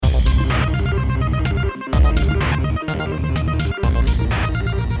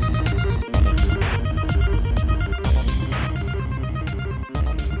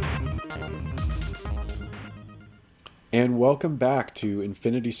and welcome back to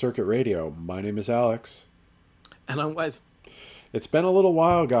Infinity Circuit Radio. My name is Alex. And I'm Wes. It's been a little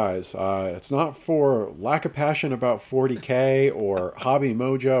while, guys. It's not for lack of passion about 40K or hobby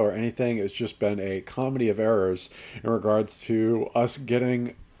mojo or anything. It's just been a comedy of errors in regards to us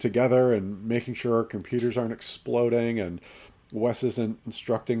getting together and making sure our computers aren't exploding, and Wes isn't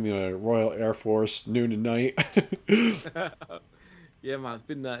instructing the Royal Air Force noon and night. Yeah, man, it's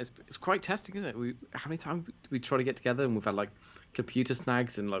been it's quite testing, isn't it? How many times we try to get together, and we've had like computer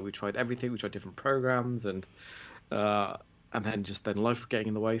snags, and like we tried everything. We tried different programs, and then life getting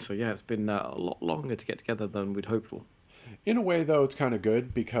in the way. So yeah, it's been a lot longer to get together than we'd hoped for. In a way, though, it's kind of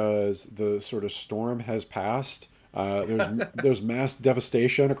good because the sort of storm has passed. There's mass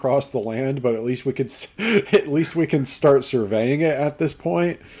devastation across the land, but at least we can start surveying it at this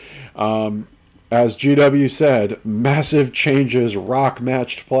point. As GW said, massive changes rock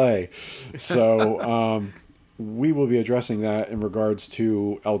matched play. So we will be addressing that in regards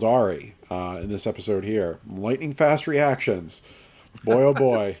to Aeldari in this episode here. Lightning fast reactions. Boy, oh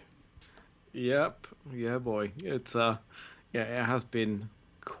boy. Yep. Yeah, boy. It's it has been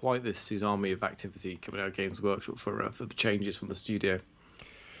quite this tsunami of activity coming out of Games Workshop for the changes from the studio.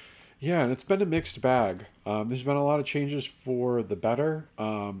 Yeah, and it's been a mixed bag. There's been a lot of changes for the better.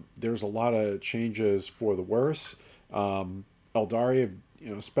 There's a lot of changes for the worse. Aeldari,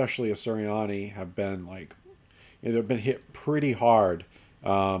 especially Asuriani, have been they've been hit pretty hard.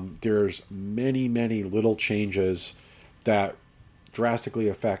 There's many, many little changes that drastically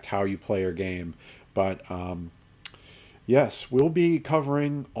affect how you play your game. But yes, we'll be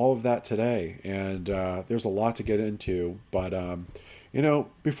covering all of that today, and there's a lot to get into. But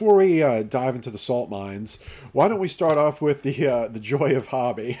before we dive into the salt mines, why don't we start off with the joy of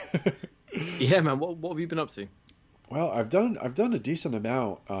hobby? Yeah, man. What have you been up to? Well, I've done a decent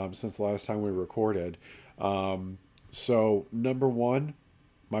amount since the last time we recorded. So number one,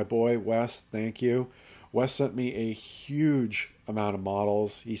 my boy Wes, thank you. Wes sent me a huge amount of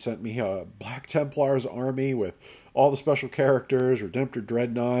models. He sent me a Black Templars army with all the special characters, Redemptor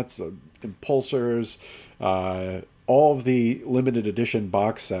Dreadnoughts, Impulsors, all of the limited edition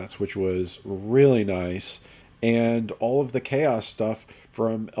box sets, which was really nice, and all of the Chaos stuff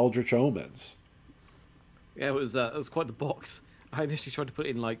from Eldritch Omens. Yeah, it was quite the box. I initially tried to put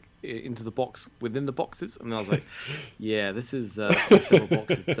it into the box within the boxes, and I was like, "Yeah, this is several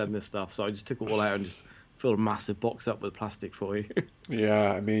boxes to send this stuff." So I just took it all out and just filled a massive box up with plastic for you.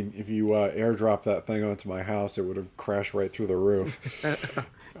 Yeah, I mean, if you airdropped that thing onto my house, it would have crashed right through the roof.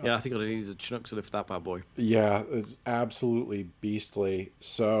 Yeah, I think I'd need a Chinook to lift that bad boy. Yeah, it's absolutely beastly.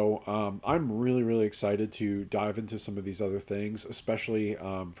 So I'm really, really excited to dive into some of these other things, especially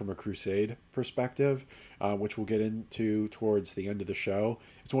from a Crusade perspective, which we'll get into towards the end of the show.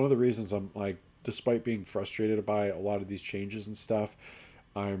 It's one of the reasons I'm despite being frustrated by a lot of these changes and stuff,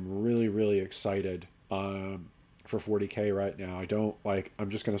 I'm really, really excited for 40K right now. I'm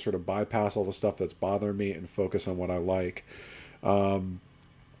just going to sort of bypass all the stuff that's bothering me and focus on what I like.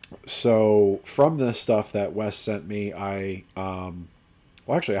 So from this stuff that Wes sent me, actually,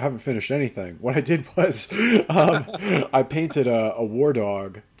 I haven't finished anything. What I did was I painted a war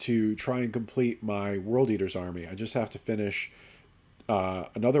dog to try and complete my World Eaters army. I just have to finish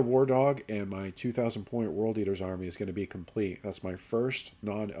another war dog, and my 2,000 point World Eaters army is going to be complete. That's my first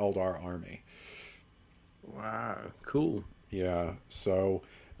non-Eldar army. Wow, cool. Yeah, so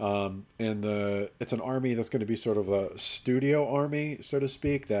it's an army that's going to be sort of a studio army, so to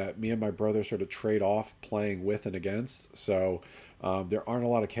speak, that me and my brother sort of trade off playing with and against. So there aren't a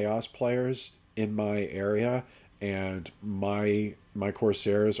lot of Chaos players in my area, and my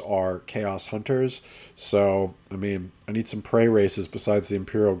Corsairs are Chaos hunters. So I mean, I need some prey races besides the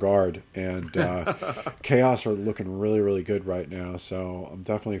Imperial Guard, and Chaos are looking really, really good right now. So I'm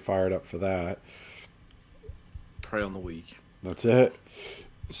definitely fired up for that. Prey on the week. That's it.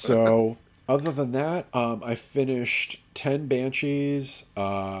 So, other than that, I finished 10 Banshees,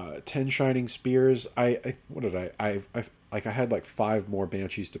 10 Shining Spears. What did I had like 5 more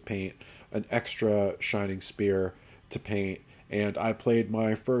Banshees to paint, an extra Shining Spear to paint, and I played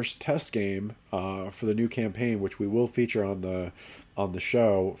my first test game for the new campaign, which we will feature on the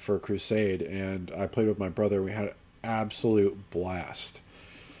show for Crusade, and I played with my brother. We had an absolute blast.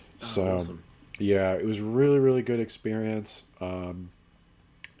 So, awesome. Yeah, it was really, really good experience.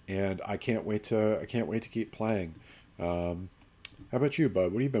 And I can't wait to keep playing. How about you, bud?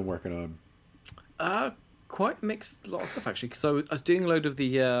 What have you been working on? Quite mixed, lot of stuff actually. So I was doing a load of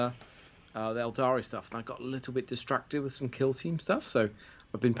the Aeldari stuff, and I got a little bit distracted with some kill team stuff. So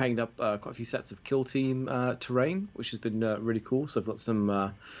I've been painting up quite a few sets of kill team terrain, which has been really cool. So I've got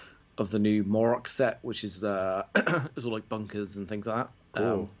some of the new Morok set, which is it's all like bunkers and things like that.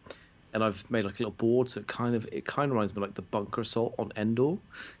 Cool. And I've made like a little board, so it kind of reminds me of like the bunker assault on Endor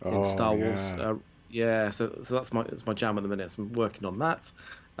in Oh Star Wars. yeah. Yeah, so that's my jam at the minute. So I'm working on that.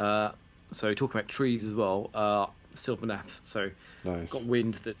 So talking about trees as well. Sylvaneth. So Nice. got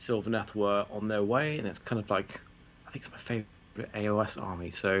wind that Sylvaneth were on their way, and it's kind of like I think it's my favorite AOS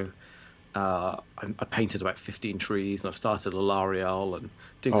army. So I painted about 15 trees, and I've started Alariel and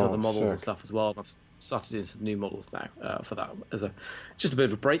doing some of Oh, the models and sick. stuff as well. And I've started into the new models now for that as a just a bit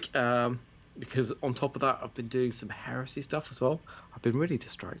of a break. Because on top of that, I've been doing some heresy stuff as well. I've been really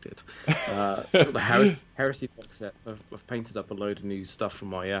distracted. So the heresy box set, I've painted up a load of new stuff from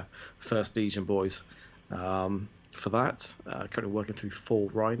my First Legion boys for that. Currently working through 4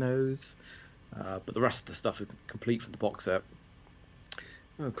 rhinos, but the rest of the stuff is complete for the box set.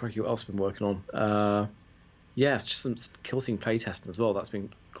 Oh, crikey, what else have I been working on? Yeah, it's just some kill team playtesting as well. That's been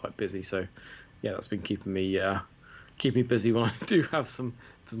quite busy. So, yeah, that's been keeping me busy when I do have some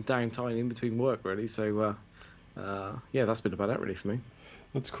downtime in between work, really. So, yeah, that's been about it, really, for me.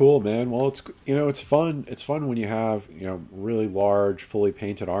 That's cool, man. Well, it's fun. It's fun when you have really large, fully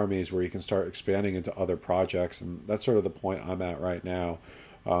painted armies where you can start expanding into other projects, and that's sort of the point I'm at right now.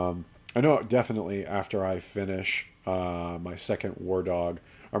 I know definitely after I finish my second War Dog,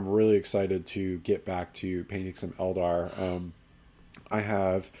 I'm really excited to get back to painting some Eldar. I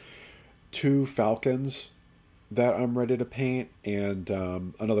have 2 Falcons that I'm ready to paint, and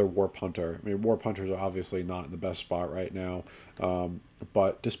another Warp Hunter. I mean, Warp Hunters are obviously not in the best spot right now,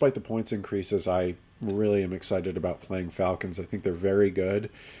 but despite the points increases, I really am excited about playing Falcons. I think they're very good.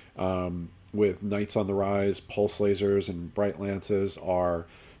 With Knights on the Rise, Pulse Lasers and Bright Lances are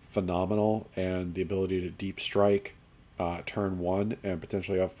phenomenal, and the ability to deep strike turn 1 and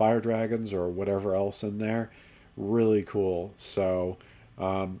potentially have Fire Dragons or whatever else in there, really cool. So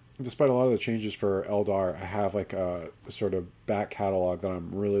despite a lot of the changes for Eldar, I have like a sort of back catalog that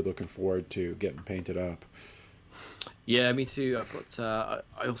I'm really looking forward to getting painted up. Yeah, me too. I've got.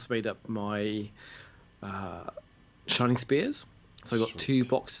 I also made up my uh, Shining Spears. So I've got 2 Sweet.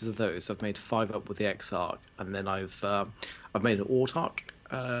 boxes of those. I've made 5 up with the Exarch, and then I've made an Autarch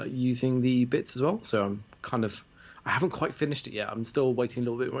using the bits as well. So I haven't quite finished it yet. I'm still waiting a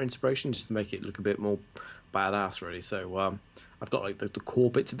little bit more inspiration just to make it look a bit more badass, really. So I've got like the core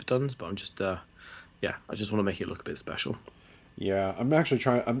bits of it done, but I'm just yeah, I just want to make it look a bit special. Yeah, I'm actually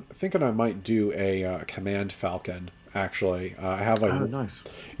trying. I'm thinking I might do a Command Falcon. Actually, I have Oh, nice.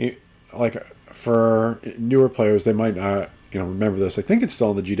 you- like for newer players, they might not remember this. I think it's still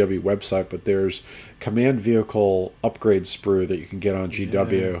on the GW website, but there's Command Vehicle upgrade sprue that you can get on Yeah.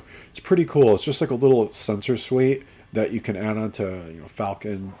 GW. It's pretty cool. It's just like a little sensor suite that you can add onto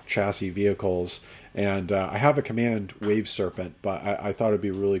Falcon chassis vehicles. And I have a Command Wave Serpent, but I thought it'd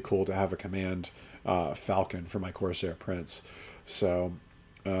be really cool to have a Command Falcon for my Corsair Prince. So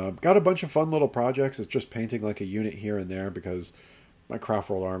got a bunch of fun little projects. It's just painting like a unit here and there because my craft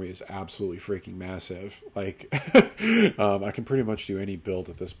world army is absolutely freaking massive. Like, I can pretty much do any build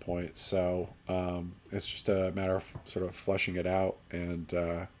at this point. So it's just a matter of sort of fleshing it out and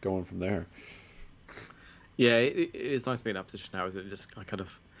going from there. Yeah, it is nice being in that position now. Is it just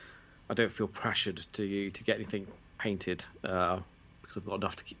I don't feel pressured to get anything painted because I've got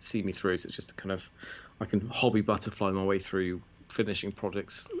enough to see me through. So it's just kind of I can hobby butterfly my way through finishing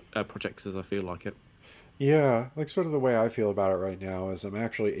projects as I feel like it. Yeah, like sort of the way I feel about it right now is I'm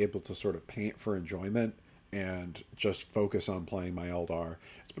actually able to sort of paint for enjoyment and just focus on playing my Eldar.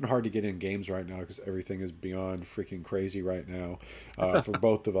 It's been hard to get in games right now because everything is beyond freaking crazy right now for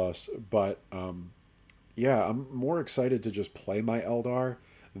both of us. But yeah, I'm more excited to just play my Eldar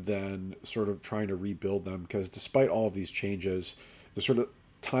than sort of trying to rebuild them because despite all of these changes, the sort of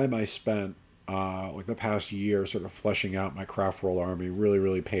time I spent like the past year sort of fleshing out my craft world army really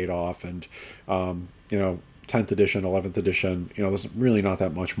really paid off. And 10th edition, 11th edition, there's really not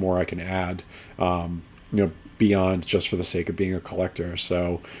that much more I can add beyond just for the sake of being a collector.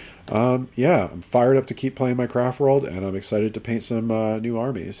 So yeah, I'm fired up to keep playing my craft world, and I'm excited to paint some new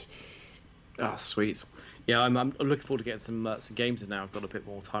armies. Ah, sweet. Yeah, I'm looking forward to getting some games in now. I've got a bit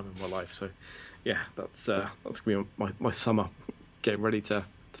more time in my life, so yeah, that's gonna be my summer. Getting ready to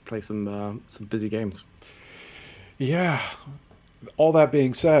play some busy games. Yeah, all that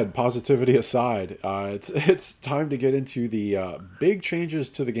being said, positivity aside, it's time to get into the big changes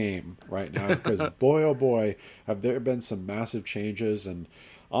to the game right now because boy oh boy have there been some massive changes. And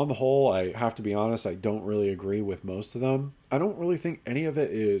on the whole, I have to be honest, I don't really agree with most of them. I don't really think any of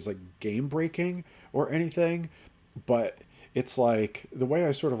it is like game breaking or anything, but it's like the way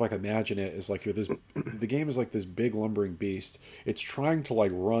I sort of like imagine it is like you're this the game is like this big lumbering beast. It's trying to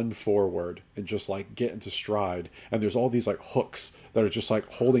like run forward and just like get into stride, and there's all these like hooks that are just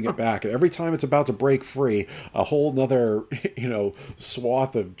like holding it back, and every time it's about to break free, a whole nother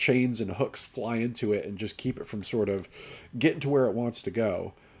swath of chains and hooks fly into it and just keep it from sort of getting to where it wants to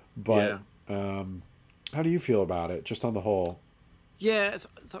go. But Yeah. how do you feel about it just on the whole? Yeah,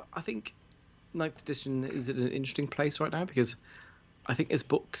 so I think Ninth Edition is in an interesting place right now because I think as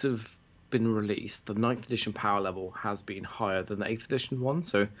books have been released, the Ninth Edition power level has been higher than the 8th Edition one.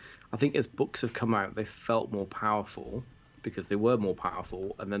 So I think as books have come out, they felt more powerful because they were more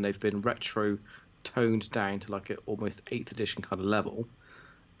powerful, and then they've been retro toned down to like an almost 8th Edition kind of level.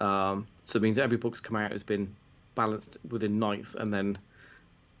 So it means every book's come out has been balanced within ninth and then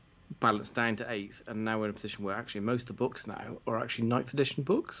balanced down to 8th, and now we're in a position where actually most of the books now are actually Ninth Edition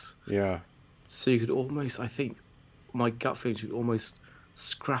books. Yeah. So you could almost, I think, my gut feeling, you could almost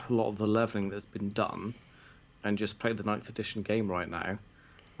scrap a lot of the leveling that's been done and just play the Ninth Edition game right now.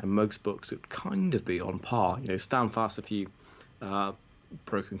 And most books would kind of be on par. Stand fast a few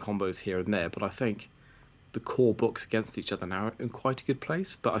broken combos here and there, but I think the core books against each other now are in quite a good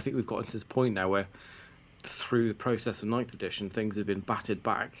place. But I think we've gotten to this point now where through the process of Ninth Edition, things have been batted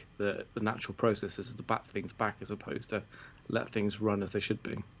back. The natural process is to bat things back as opposed to let things run as they should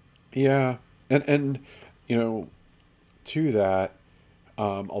be. Yeah, and to that, a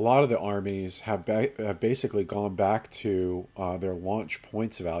lot of the armies have basically gone back to their launch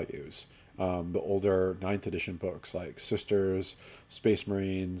points values. The older Ninth Edition books like Sisters, Space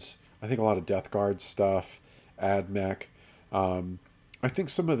Marines, I think a lot of Death Guard stuff, AdMech. I think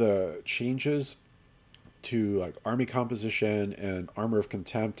some of the changes to like army composition and Armor of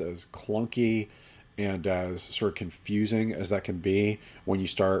Contempt, as clunky and as sort of confusing as that can be when you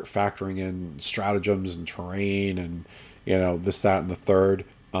start factoring in stratagems and terrain and this, that, and the third.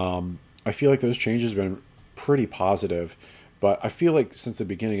 I feel like those changes have been pretty positive, but I feel like since the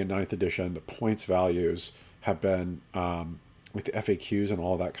beginning of Ninth Edition, the points values have been with the FAQs and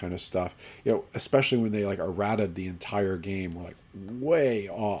all that kind of stuff. Especially when they like errated the entire game, were like way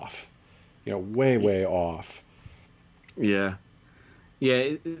off. Way off. Yeah.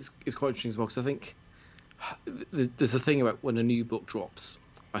 Yeah, it's quite interesting as well, because I think there's a thing about when a new book drops,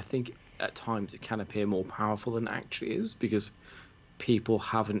 I think at times it can appear more powerful than it actually is, because people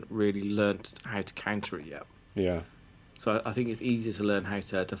haven't really learnt how to counter it yet. Yeah. So I think it's easier to learn how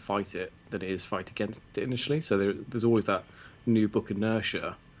to fight it than it is fight against it initially. So there's always that new book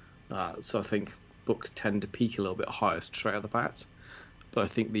inertia. So I think books tend to peak a little bit higher straight out the bat. But I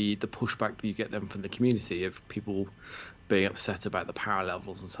think the pushback that you get them from the community of people being upset about the power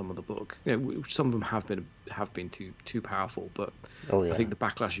levels in some of the book, some of them have been too powerful. But Oh yeah. I think the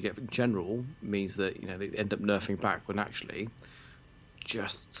backlash you get in general means that they end up nerfing back when actually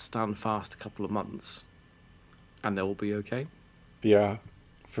just stand fast a couple of months and they will be okay. Yeah,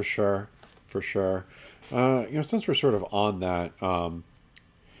 for sure. Since we're sort of on that,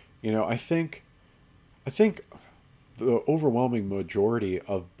 I think the overwhelming majority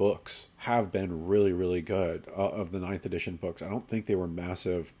of books have been really, really good of the Ninth Edition books. I don't think they were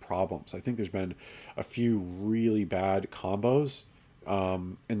massive problems. I think there's been a few really bad combos,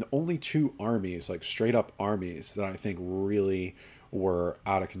 and the only two armies, like straight up armies, that I think really were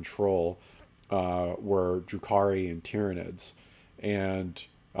out of control were Drukhari and Tyranids. And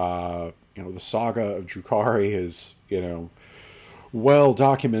the saga of Drukhari is well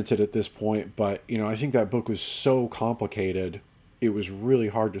documented at this point, but I think that book was so complicated, it was really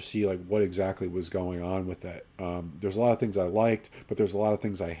hard to see like what exactly was going on with it. There's a lot of things I liked, but there's a lot of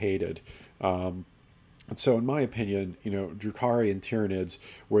things I hated. And so in my opinion, Drukhari and Tyranids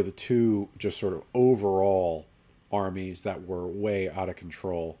were the two just sort of overall armies that were way out of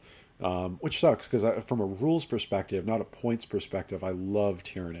control. Which sucks because from a rules perspective, not a points perspective, I love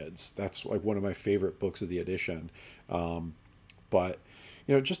Tyranids. That's like one of my favorite books of the edition. But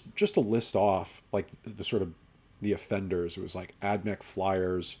just to list off like the sort of the offenders, it was like AdMech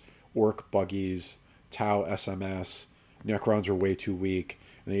flyers, Orc buggies, Tau SMS, Necrons are way too weak,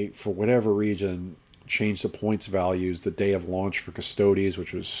 and they, for whatever reason, changed the points values the day of launch for Custodes,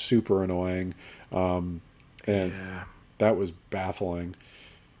 which was super annoying, and Yeah. that was baffling.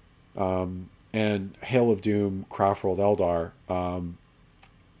 And Hail of Doom, Craftworld Eldar.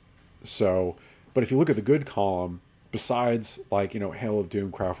 But if you look at the good column, besides like Hail of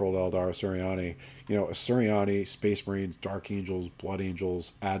Doom, Craftworld Eldar, Asuryani, Space Marines, Dark Angels, Blood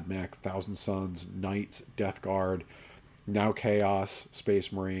Angels, AdMech, Thousand Suns, Knights, Death Guard, now Chaos,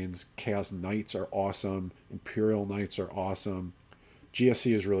 Space Marines, Chaos Knights are awesome, Imperial Knights are awesome,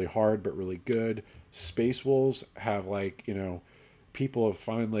 GSC is really hard but really good. Space Wolves have like, people have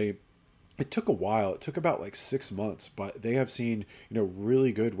finally, it took a while. It took about like 6 months, but they have seen,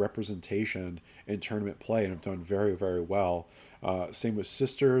 really good representation in tournament play and have done very, very well. Same with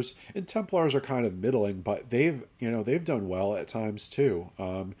Sisters, and Templars are kind of middling, but they've done well at times too.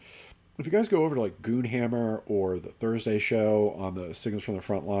 If you guys go over to like Goonhammer or the Thursday show on the Signals from the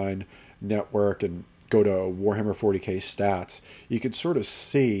Frontline network and go to Warhammer 40k stats, you can sort of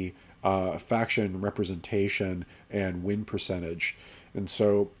see faction representation and win percentage. And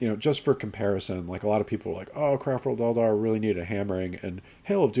so, just for comparison, like a lot of people are like, oh, Craftworld Eldar really needed a hammering and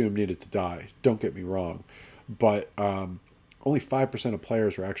Hail of Doom needed to die. Don't get me wrong. But only 5% of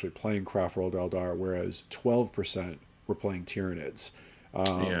players were actually playing Craftworld Eldar, whereas 12% were playing Tyranids.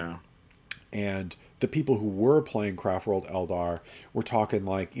 Yeah. And the people who were playing Craftworld Eldar, we're talking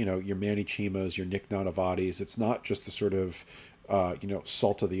like, your Manny Chimas, your Nick Nanavadis. It's not just the sort of,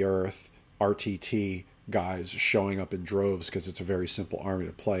 salt of the earth, RTT guys showing up in droves because it's a very simple army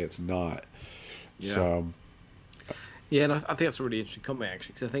to play. It's not. Yeah. So. Yeah, and I think that's a really interesting comment,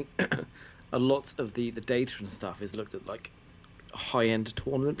 actually, because I think a lot of the data and stuff is looked at like high-end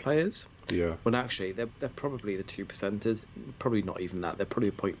tournament players. Yeah. When actually they're probably the 2%ers, probably not even that. They're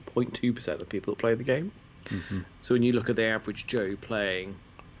probably 0.2% of people that play the game. Mm-hmm. So when you look at the average Joe playing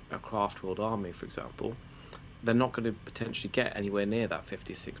a Craftworld army, for example, they're not going to potentially get anywhere near that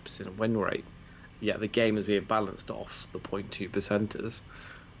 56% win rate. Yet the game is being balanced off the 0.2%ers,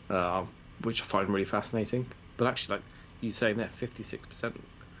 which I find really fascinating. But actually, like you saying there, 56%,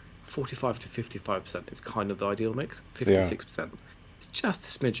 45 to 55% is kind of the ideal mix. 56%. It's just a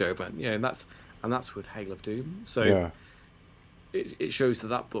smidge over, and that's with Hail of Doom. So it shows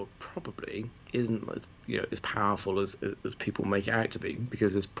that book probably isn't as powerful as people make it out to be,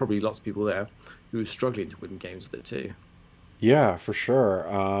 because there's probably lots of people there who are struggling to win games with it too. Yeah, for sure.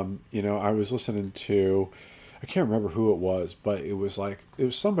 I was listening to, I can't remember who it was, but it was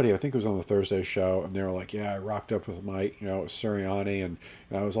somebody, I think it was on the Thursday show, and they were like, yeah, I rocked up with my, Suriani, and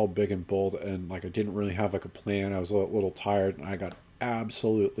I was all big and bold, and like I didn't really have like a plan. I was a little tired, and I got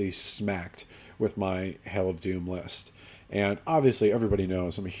absolutely smacked with my Hail of Doom list. And obviously everybody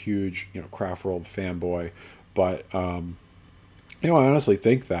knows I'm a huge, Craftworld fanboy, but I honestly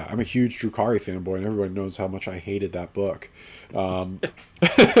think that. I'm a huge Drukhari fanboy, and everybody knows how much I hated that book. And,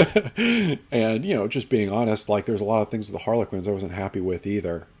 just being honest, like, there's a lot of things with the Harlequins I wasn't happy with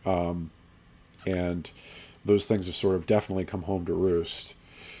either. And those things have sort of definitely come home to roost.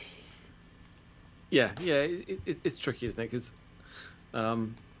 Yeah, it's tricky, isn't it? Because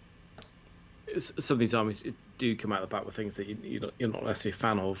some of these armies do come out the back with things that you're not necessarily a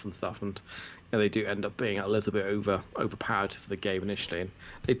fan of and stuff, and they do end up being a little bit overpowered for the game initially, and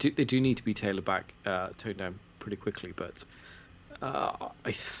they do need to be toned down pretty quickly. But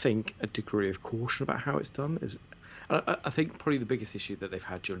I think a degree of caution about how it's done is. I think probably the biggest issue that they've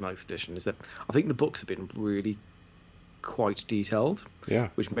had during 9th edition is that I think the books have been really quite detailed,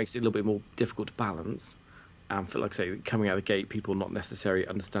 which makes it a little bit more difficult to balance. And for, like I say, coming out of the gate, people not necessarily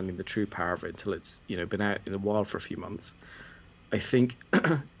understanding the true power of it until it's been out in the wild for a few months. I think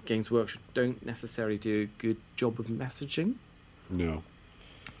Games Workshop don't necessarily do a good job of messaging. No,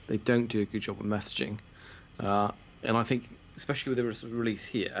 they don't do a good job of messaging, and I think especially with the release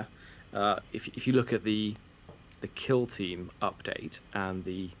here, if you look at the Kill Team update and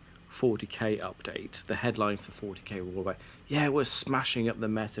the 40k update, the headlines for 40k were all about, we're smashing up the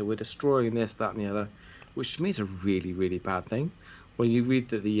meta, we're destroying this, that, and the other, which to me is a really, really bad thing. When you read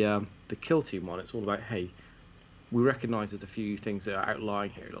the Kill Team one, it's all about, hey, we recognise there's a few things that are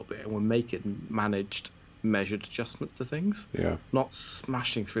outlying here a little bit, and we're making managed, measured adjustments to things. Yeah. Not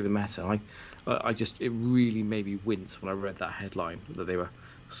smashing through the meta. It really made me wince when I read that headline that they were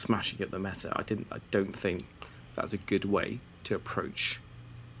smashing up the meta. I don't think that's a good way to approach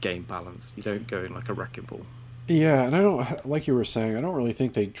game balance. You don't go in like a wrecking ball. Yeah, and I don't, like you were saying, I don't really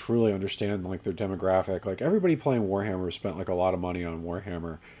think they truly understand like their demographic. Like, everybody playing Warhammer spent like a lot of money on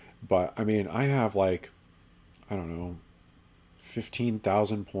Warhammer, but I mean, I have like, I don't know,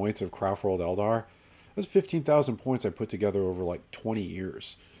 15,000 points of Craftworld Eldar. That's 15,000 points I put together over like 20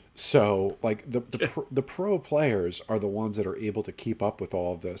 years. So like the pro players are the ones that are able to keep up with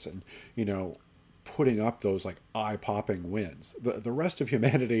all of this and, putting up those like eye-popping wins. The rest of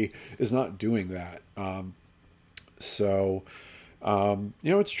humanity is not doing that.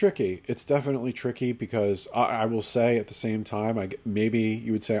 It's tricky. It's definitely tricky because I will say at the same time, maybe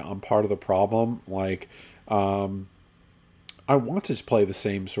you would say I'm part of the problem. Like, I want to play the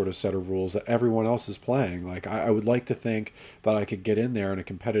same sort of set of rules that everyone else is playing. Like, I would like to think that I could get in there in a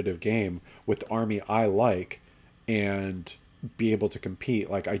competitive game with the army I like and be able to compete.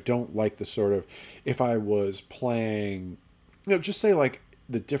 Like, I don't like the sort of, if I was playing, just say like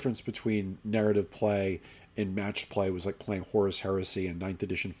the difference between narrative play and matched play was like playing Horus Heresy in ninth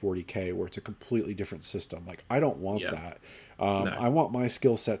edition 40k, where it's a completely different system. Like, I don't want Yeah. that. No. I want my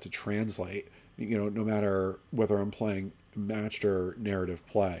skill set to translate, no matter whether I'm playing matched or narrative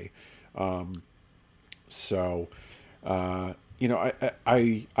play. So, I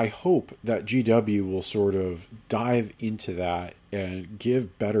hope that GW will sort of dive into that and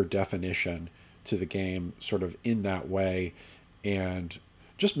give better definition to the game, sort of in that way, and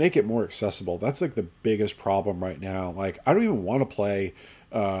just make it more accessible. That's like the biggest problem right now. Like, I don't even want to play,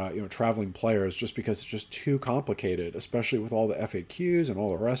 traveling players, just because it's just too complicated, especially with all the FAQs and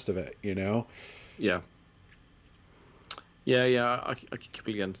all the rest of it. Yeah. Yeah. I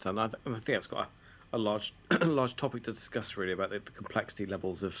completely understand that. And I think that's got a large large topic to discuss, really, about the complexity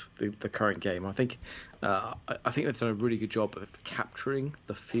levels of the current game. I think they've done a really good job of capturing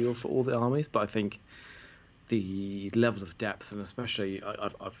the feel for all the armies, but I think the level of depth, and especially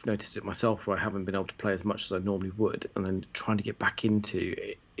I've noticed it myself, where I haven't been able to play as much as I normally would, and then trying to get back into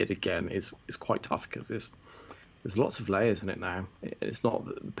it again is quite tough, because there's lots of layers in it now. It's not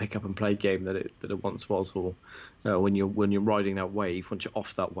the pick up and play game that it once was, or when you're riding that wave. Once you're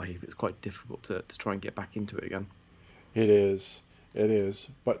off that wave, it's quite difficult to try and get back into it again. It is. It is.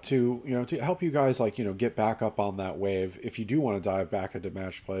 But to help you guys, like, get back up on that wave, if you do want to dive back into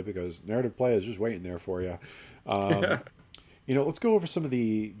match play, because narrative play is just waiting there for you. Let's go over some of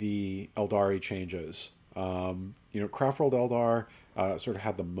the Eldari changes. Craftworld Eldar sort of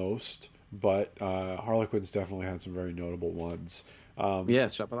had the most, but Harlequin's definitely had some very notable ones. Yeah,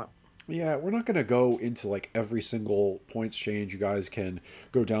 chat about that. Yeah, we're not going to go into like every single points change. You guys can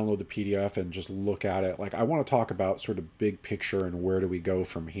go download the PDF and just look at it. Like, I want to talk about sort of big picture and where do we go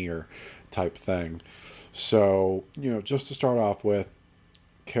from here type thing. So, just to start off with,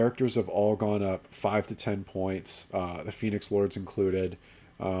 characters have all gone up 5 to 10 points, the Phoenix Lords included.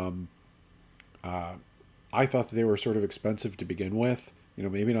 I thought that they were sort of expensive to begin with.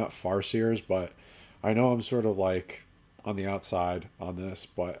 Maybe not Farseers, but I know I'm sort of like on the outside on this,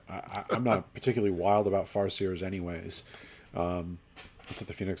 but I'm not particularly wild about Farseers anyways. I thought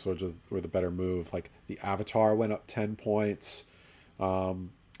the Phoenix Lords were the better move. Like, the Avatar went up 10 points.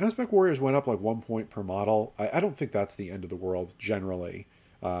 Aspect Warriors went up like 1 point per model. I don't think that's the end of the world generally.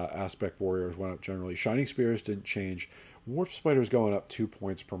 Aspect Warriors went up generally. Shining Spears didn't change. Warp Spiders going up 2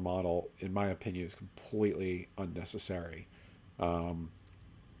 points per model, in my opinion, is completely unnecessary.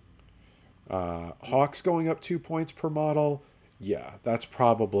 Hawks going up 2 points per model, yeah, that's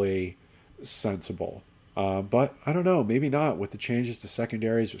probably sensible. But I don't know, maybe not with the changes to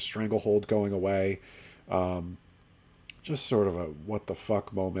secondaries, with Stranglehold going away. Just sort of a what the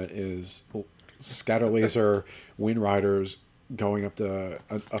fuck moment is Scatter Laser, Wind Riders going up to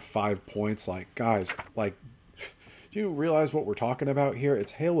a 5 points. Like, guys, like, do you realize what we're talking about here?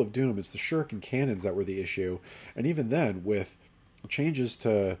 It's Hail of Doom. It's the Shuriken cannons that were the issue. And even then, with changes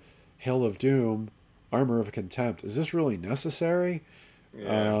to Hail of Doom, Armor of Contempt, is this really necessary?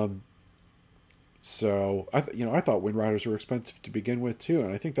 Yeah. So I thought Wind Riders were expensive to begin with too,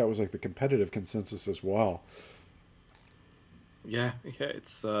 and I think that was like the competitive consensus as well. Yeah,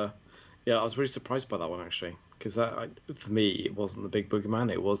 it's I was really surprised by that one, actually, because for me, it wasn't the big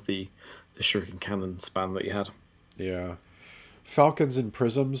boogeyman. It was the Shuriken cannon span that you had. Yeah, Falcons and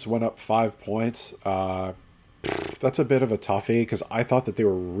Prisms went up 5 points. That's a bit of a toughie, because I thought that they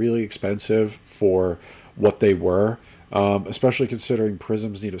were really expensive for what they were, especially considering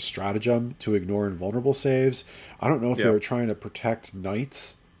Prisms need a stratagem to ignore invulnerable saves. I don't know if they were trying to protect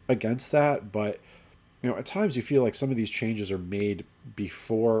Knights against that, but at times you feel like some of these changes are made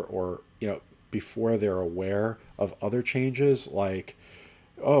before they're aware of other changes. Like,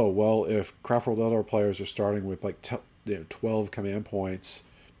 oh, well, if Craftworld Eldar players are starting with like 12 command points,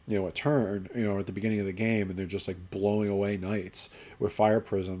 a turn, at the beginning of the game, and they're just like blowing away Knights with Fire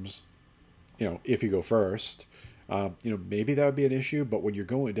Prisms, if you go first, maybe that would be an issue. But when you're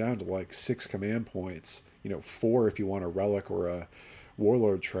going down to like 6 command points, 4 if you want a Relic or a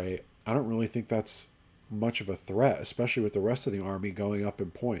Warlord trait, I don't really think that's much of a threat, especially with the rest of the army going up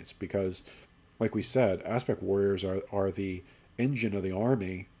in points, because, like we said, Aspect Warriors are the engine of the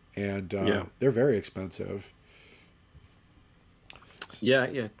army, and they're very expensive. Yeah,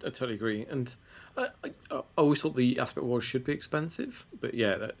 I totally agree. And I always thought the Aspect Warriors should be expensive, but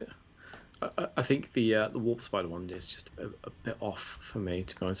I think the Warp Spider one is just a bit off for me,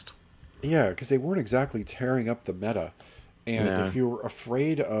 to be honest. Yeah, because they weren't exactly tearing up the meta, and if you were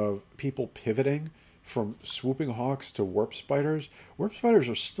afraid of people pivoting from Swooping Hawks to Warp Spiders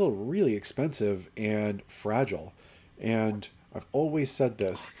are still really expensive and fragile. And I've always said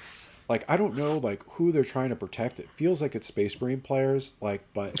this, like, I don't know, like, who they're trying to protect. It feels like it's Space Marine players, like,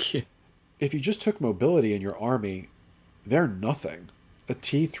 but Yeah. if you just took mobility in your army, they're nothing. A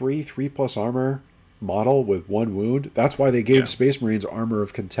T3, 3 plus armor model with 1 wound, that's why they gave Yeah. Space Marines Armor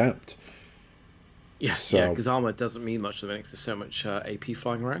of Contempt. Yeah, yeah, So, because armor doesn't mean much to the because there's so much AP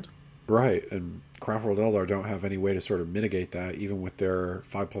flying around. right, and Craftworld Eldar don't have any way to sort of mitigate that, even with their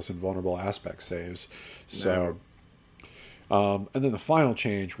 5 plus invulnerable aspect saves. So, and then the final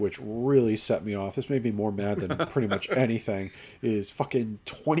change, which really set me off, this made me more mad than pretty much anything, is fucking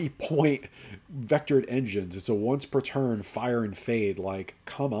 20-point vectored engines. It's a once per turn fire and fade. Like,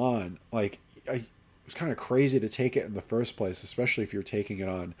 come on. Like, it was kind of crazy to take it in the first place, especially if you're taking it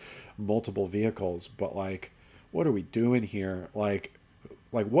on multiple vehicles. But, like, what are we doing here? Like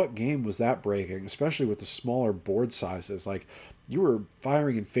what game was that breaking, especially with the smaller board sizes? Like, you were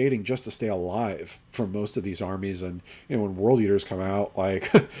firing and fading just to stay alive for most of these armies. And, when World Eaters come out,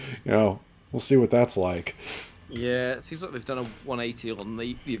 like, we'll see what that's like. Yeah, it seems like they've done a 180 on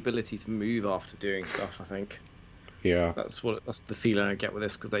the ability to move after doing stuff, I think. Yeah. That's the feeling I get with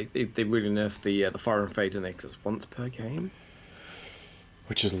this, because they really nerfed the fire and fade in it, because it's once per game.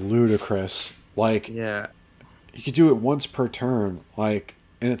 Which is ludicrous. Like, Yeah. you could do it once per turn, like,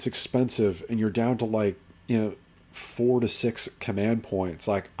 and it's expensive, and you're down to, like, 4 to 6 command points.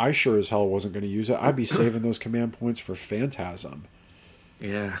 Like, I sure as hell wasn't going to use it. I'd be saving those command points for Phantasm.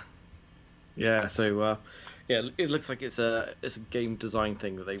 Yeah. Yeah, so, yeah, it looks like it's a game design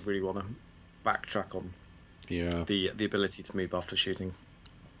thing that they really want to backtrack on. Yeah. The ability to move after shooting.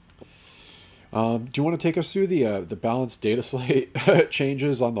 Do you want to take us through the balanced data slate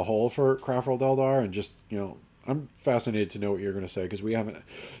changes on the whole for Craftworld Eldar? And just, I'm fascinated to know what you're going to say, because we haven't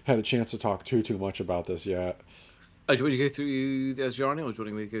had a chance to talk too much about this yet. Do you want to go through the Asjani, or do you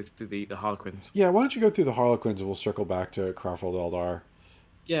want me to go through the Harlequins? Yeah, why don't you go through the Harlequins and we'll circle back to Craftworld Eldar.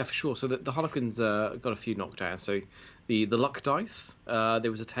 Yeah, for sure. So the Harlequins got a few knockdowns. So the luck dice,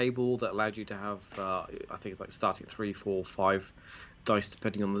 there was a table that allowed you to have, I think it's like starting at 3, 4, 5 dice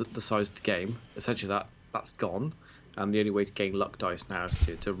depending on the size of the game. Essentially, that's gone, and the only way to gain luck dice now is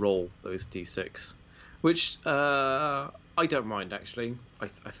to roll those d6, which I don't mind actually. I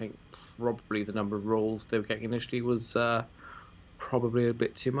think probably the number of rolls they were getting initially was probably a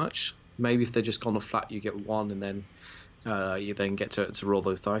bit too much. Maybe if they're just gone a flat, you get 1, and then you then get to roll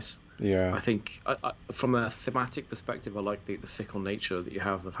those dice. Yeah. I think from a thematic perspective, I like the fickle nature that you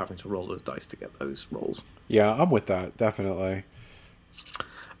have of having to roll those dice to get those rolls. Yeah, I'm with that, definitely.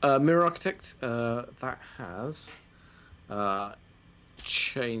 Mirror Architect, that has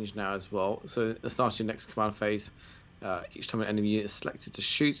changed now as well. So at the start of your next command phase, each time an enemy unit is selected to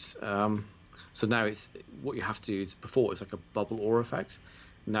shoot, so now it's what you have to do is, before it's like a bubble aura effect.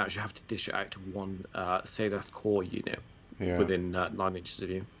 Now you have to dish it out to one Sadath core unit within 9 inches of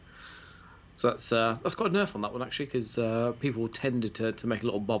you. So that's quite a nerf on that one actually, because people tended to make a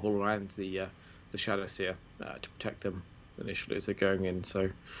little bubble around the Shadow Seer to protect them initially as they're going in. So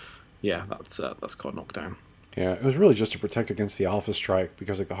yeah, that's quite a knockdown. Yeah, it was really just to protect against the Alpha Strike,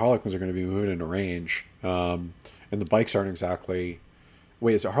 because like the Harlequins are going to be moving into range, and the bikes aren't exactly.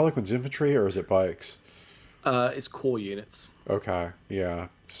 Wait, is it Harlequins infantry or is it bikes? It's core units. Okay, yeah.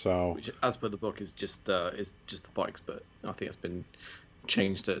 So, which, as per the book, is just the bikes, but I think it's been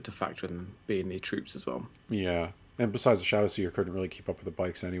changed to factor in being the troops as well. Yeah, and besides, the Shadow Seer couldn't really keep up with the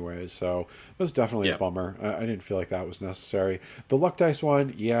bikes anyways, so it was definitely a bummer. I didn't feel like that was necessary. The luck dice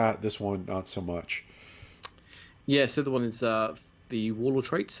one, yeah. This one, not so much. Yeah, so the one is the Warlord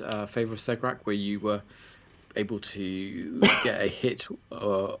trait, Favor of Segrak, where you were able to get a hit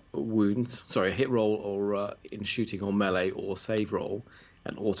a hit roll or in shooting or melee or save roll,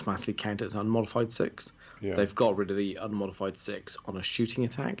 and automatically count it as unmodified 6. Yeah. They've got rid of the unmodified 6 on a shooting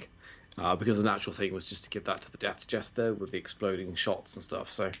attack, because the natural thing was just to give that to the Death Jester with the exploding shots and stuff.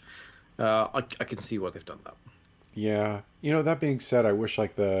 So I can see why they've done that. Yeah, that being said, I wish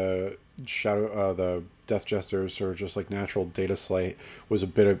like the the Death Jesters, or just like natural data slate, was a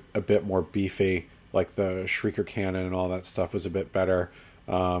bit more beefy. Like the Shrieker Cannon and all that stuff was a bit better.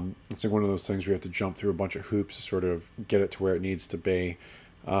 It's like one of those things where you have to jump through a bunch of hoops to sort of get it to where it needs to be.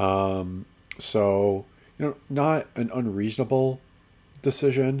 So, not an unreasonable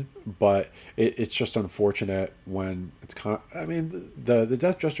decision, but it's just unfortunate when it's I mean, the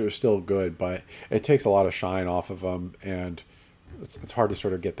Death Jester is still good, but it takes a lot of shine off of them, and it's hard to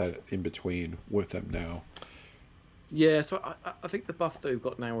sort of get that in between with them now. Yeah, so I think the buff that we've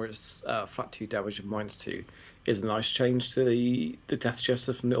got now, where it's flat 2 damage and -2, is a nice change to the Death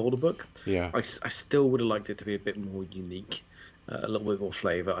Jester from the older book. Yeah, I still would have liked it to be a bit more unique, a little bit more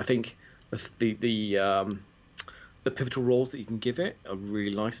flavour. I think the the pivotal roles that you can give it are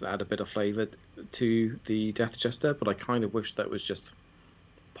really nice and add a bit of flavour to the Death Jester, but I kind of wish that was just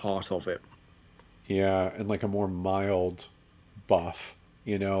part of it. Yeah, and like a more mild buff,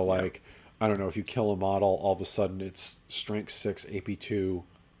 Yeah. like I don't know, if you kill a model, all of a sudden it's strength 6 AP2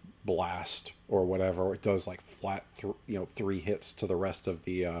 blast or whatever, or it does like flat 3 hits to the rest of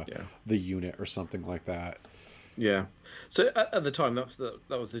Yeah. the unit or something like that. Yeah. So at the time, that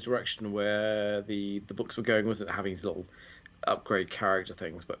was the direction where the books were going, wasn't it? Having these little upgrade character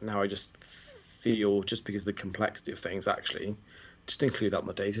things. But now I just feel, just because of the complexity of things, actually, just include that in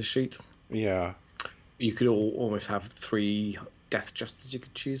the data sheet. Yeah. You could almost have 3 Death Justices you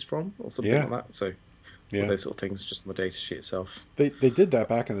could choose from, or something Yeah. like that. So all Yeah. those sort of things just on the data sheet itself. They did that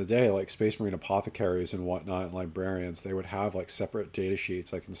back in the day, like Space Marine apothecaries and whatnot, and librarians. They would have like separate data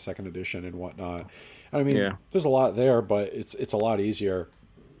sheets, like in second edition and whatnot. I mean, Yeah. there's a lot there, but it's a lot easier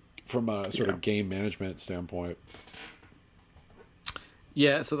from a sort Yeah. of game management standpoint.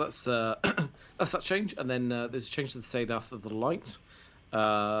 Yeah. So that's that's that change, and then there's a change to the Sadath of the Light.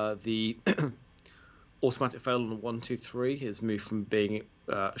 The automatic fail on 1, 2, 3 has moved from being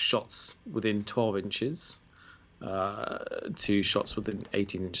shots within 12 inches to shots within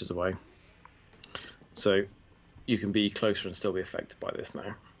 18 inches away. So you can be closer and still be affected by this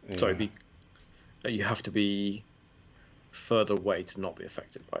now. Yeah. Sorry, you have to be further away to not be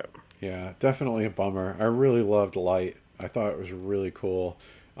affected by it. Yeah, definitely a bummer. I really loved Light. I thought it was really cool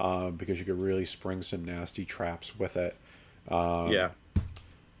because you could really spring some nasty traps with it. Yeah.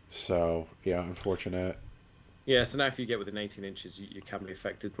 So, yeah, unfortunate. Yeah, so now if you get within 18 inches, you can be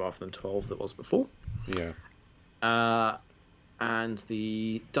affected rather than 12 that was before. Yeah. And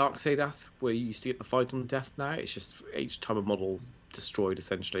the Dark Sadath, where you used to get the fight on death now, it's just each time a model's destroyed,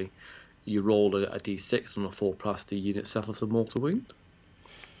 essentially, you roll a d6 on a 4+, the unit suffers a mortal wound.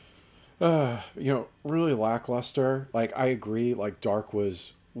 Really lackluster. Like, I agree, like, Dark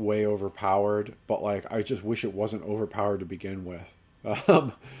was way overpowered, but, like, I just wish it wasn't overpowered to begin with.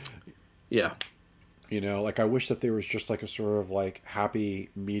 Yeah. Like, I wish that there was just, like, a sort of, like, happy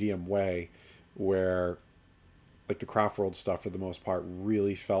medium way where, like, the craft world stuff, for the most part,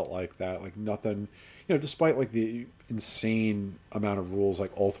 really felt like that. Like, nothing, despite, like, the insane amount of rules,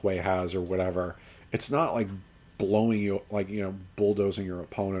 like, Ulthway has or whatever, it's not, like, blowing you, like, bulldozing your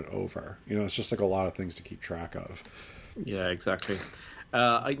opponent over. It's just, like, a lot of things to keep track of. Yeah, exactly.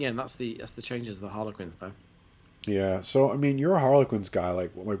 Again, that's the changes of the Harlequins, though. Yeah, so, I mean, you're a Harlequins guy.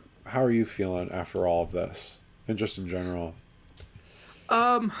 Like, how are you feeling after all of this? And just in general?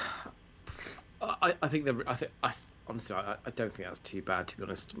 I think honestly, I don't think that's too bad, to be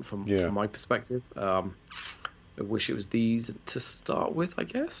honest, from Yeah. my perspective. I wish it was these to start with, I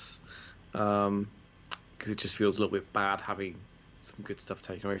guess, because it just feels a little bit bad having some good stuff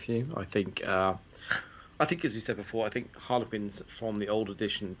taken away from you. I think, as we said before, I think Harlequins from the old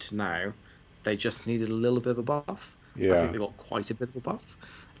edition to now, they just needed a little bit of a buff. Yeah. I think they got quite a bit of a buff.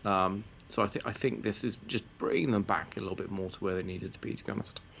 So I think this is just bringing them back a little bit more to where they needed to be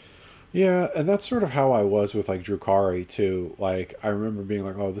honest. Yeah, and that's sort of how I was with, like, Drukhari, too. Like, I remember being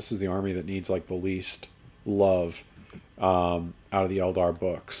like, oh, this is the army that needs, like, the least love out of the Eldar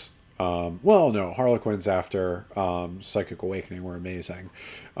books. Well, no, Harlequins after Psychic Awakening were amazing.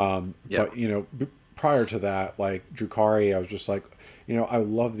 Yeah. But, prior to that, like, Drukhari, I was just like, I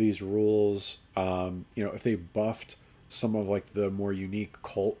love these rules. If they buffed some of, like, the more unique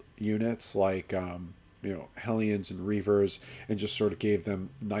cult units, like, Hellions and Reavers, and just sort of gave them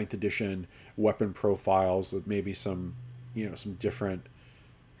 9th edition weapon profiles with maybe some different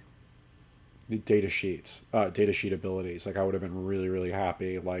data sheet abilities. Like, I would have been really, really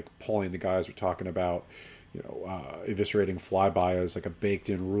happy. Like, pulling the guys were talking about, eviscerating flyby as like a baked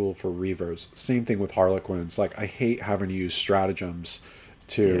in rule for Reavers. Same thing with Harlequins. Like, I hate having to use stratagems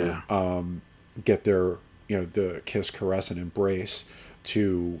to get their, the kiss, caress, and embrace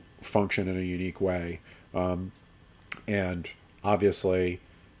to function in a unique way. And obviously,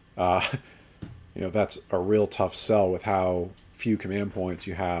 that's a real tough sell with how few command points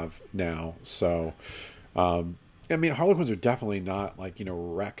you have now. So, I mean, Harlequins are definitely not, like,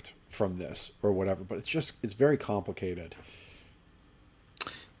 wrecked from this or whatever, but it's very complicated.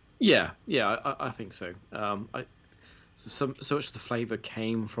 Yeah, I think so. So much of the flavor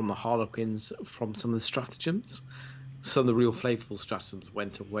came from the Harlequins, from some of the stratagems. Some of the real flavorful stratagems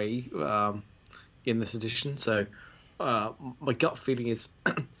went away in this edition. So my gut feeling is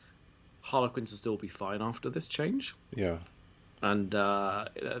Harlequins will still be fine after this change. Yeah. And they're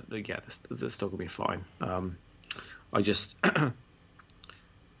still gonna be fine. I just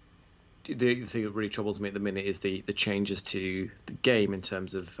the thing that really troubles me at the minute is the changes to the game in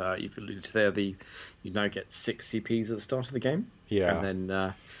terms of you've alluded to there you now get 6 CPs at the start of the game, Yeah. and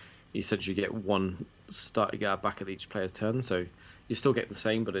then you essentially get one back at each player's turn, so you still get the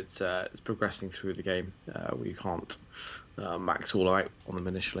same, but it's progressing through the game where you can't max all out on them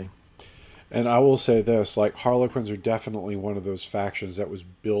initially. And I will say this, like, Harlequins are definitely one of those factions that was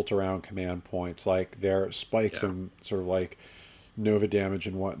built around command points. Like, their spikes and sort of like Nova damage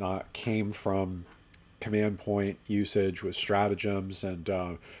and whatnot came from command point usage with stratagems and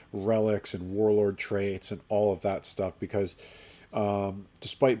relics and warlord traits and all of that stuff, because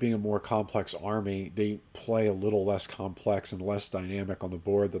despite being a more complex army, they play a little less complex and less dynamic on the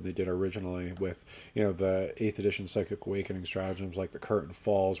board than they did originally with, the 8th edition Psychic Awakening stratagems like the Curtain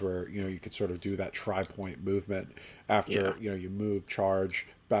Falls, where, you could sort of do that tri-point movement after, you move, charge,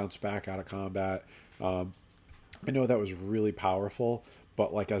 bounce back out of combat. I know that was really powerful,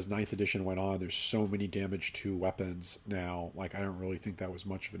 but like as 9th edition went on, there's so many damage to weapons now. Like, I don't really think that was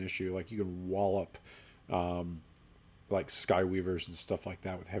much of an issue. Like, you can wallop like Skyweavers and stuff like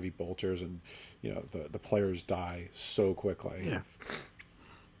that with heavy bolters, and the players die so quickly.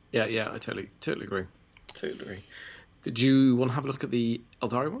 Yeah, I totally agree. Did you want to have a look at the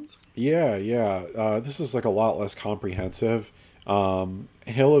Aeldari ones? Yeah. This is like a lot less comprehensive.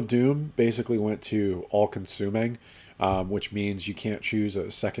 Hill of Doom basically went to all-consuming, which means you can't choose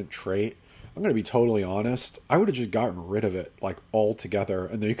a second trait. I'm going to be totally honest. I would have just gotten rid of it like altogether,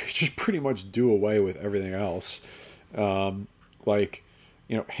 and then you could just pretty much do away with everything else. Hail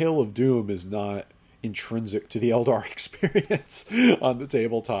of Doom is not intrinsic to the Eldar experience on the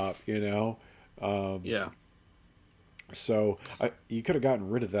tabletop, So you could have gotten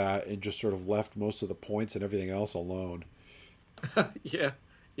rid of that and just sort of left most of the points and everything else alone. Yeah,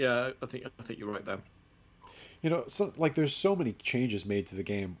 I think you're right there. There's so many changes made to the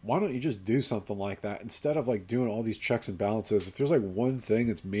game. Why don't you just do something like that instead of like doing all these checks and balances? If there's like one thing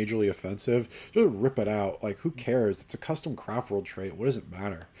that's majorly offensive, just rip it out. Like, who cares? It's a custom craft world trait. What does it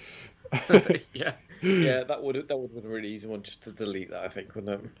matter? yeah, that would have been a really easy one just to delete that, I think,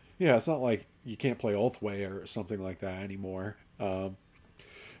 wouldn't it? Yeah, it's not like you can't play Ulthway or something like that anymore.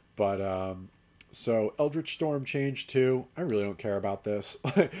 So Eldritch Storm changed too. I really don't care about this.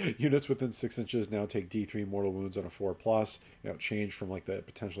 Units within 6 inches now take D3 mortal wounds on a 4+. Changed from like the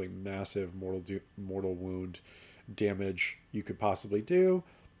potentially massive mortal wound damage you could possibly do.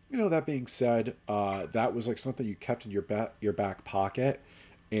 That being said, that was like something you kept in your back pocket,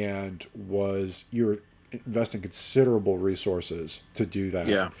 and you were investing considerable resources to do that.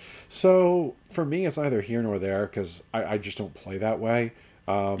 Yeah. So for me, it's neither here nor there, because I just don't play that way.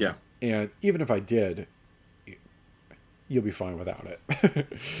 And even if I did, you'll be fine without it.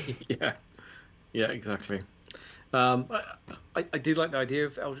 Yeah, exactly. I did like the idea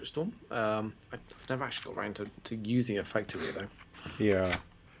of Eldritch Storm. I've never actually got around to using it effectively, though. Yeah.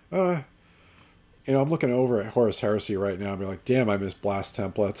 I'm looking over at Horus Heresy right now and be like, damn, I miss blast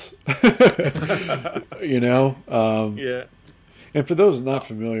templates. Yeah. And for those not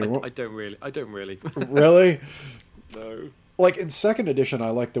familiar... I don't really. Really? No. Like, in 2nd edition, I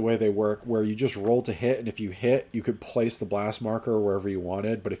like the way they work, where you just roll to hit, and if you hit, you could place the blast marker wherever you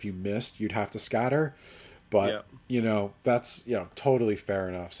wanted, but if you missed, you'd have to scatter. But, that's, totally fair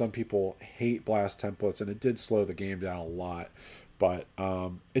enough. Some people hate blast templates, and it did slow the game down a lot. But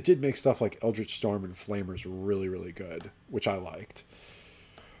it did make stuff like Eldritch Storm and Flamers really, really good, which I liked.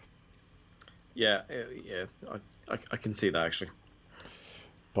 Yeah, I can see that, actually.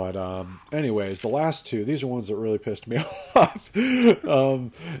 But anyways, the last two, these are ones that really pissed me off.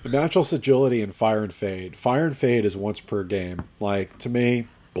 Natural Sigility and Fire and Fade. Fire and Fade is once per game. Like, to me,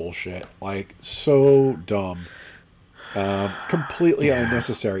 bullshit. Like, so dumb. Completely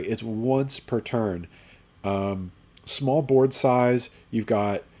unnecessary. It's once per turn. Small board size. You've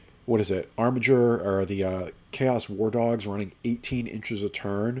got, Armiger, or the Chaos War Dogs running 18 inches a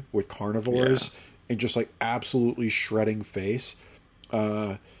turn with Carnivores and just like absolutely shredding face.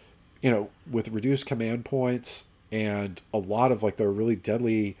 With reduced command points and a lot of like the really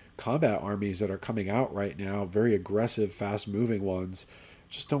deadly combat armies that are coming out right now, very aggressive, fast moving ones,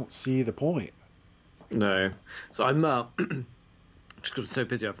 just don't see the point. No. So I'm just 'cause I'm so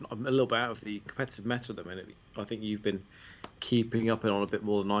busy. I'm a little bit out of the competitive meta at the minute. I think you've been keeping up on a bit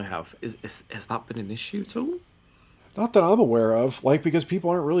more than I have. Has that been an issue at all? Not that I'm aware of, because people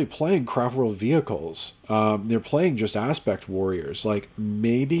aren't really playing craft world vehicles. They're playing just aspect warriors. Like,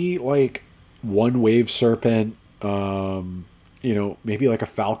 maybe like one wave serpent, maybe like a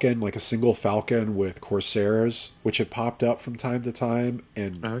falcon, like a single falcon with corsairs, which had popped up from time to time,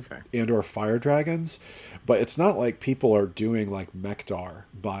 and or fire dragons. But it's not like people are doing like Mekdar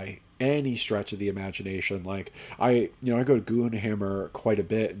by any stretch of the imagination. Like I go to Goonhammer quite a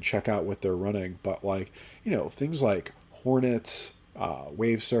bit and check out what they're running, but like things like Hornets,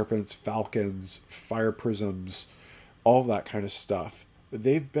 Wave Serpents, Falcons, Fire Prisms, all of that kind of stuff.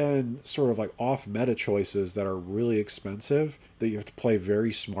 They've been sort of like off meta choices that are really expensive that you have to play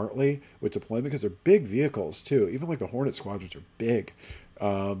very smartly with deployment because they're big vehicles too. Even like the Hornet squadrons are big.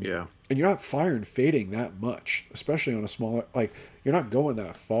 Yeah. And you're not fire and fading that much, especially on a smaller, like, you're not going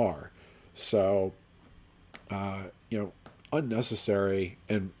that far. So, unnecessary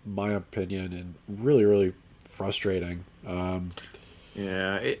in my opinion and really, really frustrating.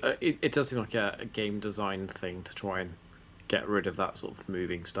 Yeah, it does seem like a game design thing to try and get rid of that sort of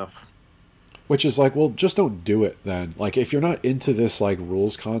moving stuff. Which is like, well, just don't do it then. Like, if you're not into this like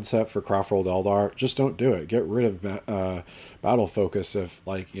rules concept for Craftworld Eldar, just don't do it. Get rid of battle focus if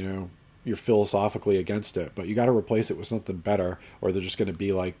like you're philosophically against it. But you got to replace it with something better, or they're just going to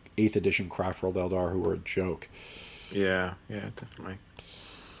be like 8th edition Craftworld Eldar who are a joke. Yeah, definitely.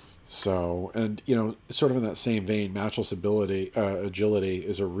 So, and sort of in that same vein, matchless agility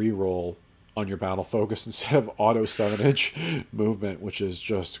is a reroll on your battle focus instead of auto 7-inch movement, which is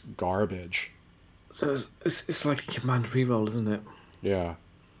just garbage. So it's like a command reroll, isn't it? Yeah.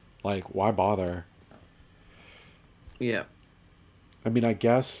 Like, why bother? Yeah. I mean, I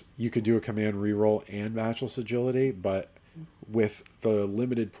guess you could do a command reroll and matchless agility, but with the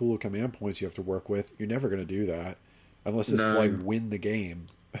limited pool of command points you have to work with, you're never going to do that. Unless it's like win the game.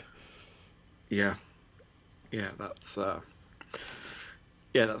 Yeah. Yeah, that's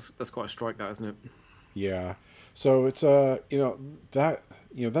quite a strike, that, isn't it? Yeah. So it's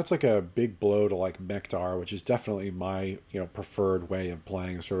that's like a big blow to like Mektar, which is definitely my preferred way of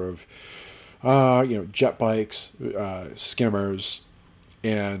playing sort of jet bikes, skimmers,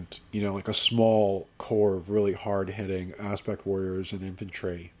 and like a small core of really hard hitting aspect warriors and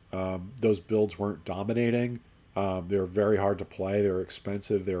infantry. Those builds weren't dominating. They were very hard to play. They were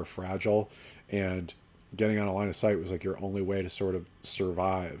expensive. They were fragile, and getting on a line of sight was like your only way to sort of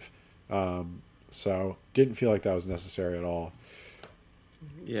survive. So didn't feel like that was necessary at all.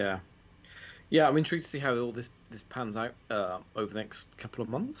 Yeah, I'm intrigued to see how all this pans out over the next couple of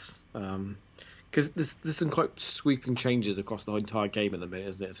months. Because there's some quite sweeping changes across the entire game at the minute,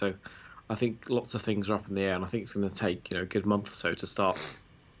 isn't it? So I think lots of things are up in the air, and I think it's going to take a good month or so to start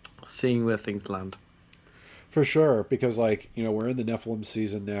seeing where things land. For sure, because we're in the Nephilim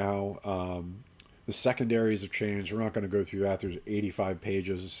season now. The secondaries have changed. We're not going to go through that. There's 85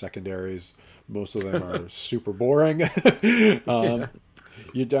 pages of secondaries. Most of them are super boring.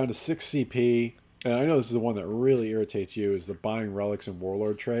 You're down to 6 CP. And I know this is the one that really irritates you, is the buying relics and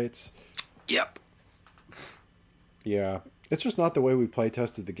warlord traits. Yep. Yeah. It's just not the way we play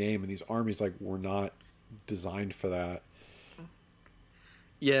tested the game, and these armies were not designed for that.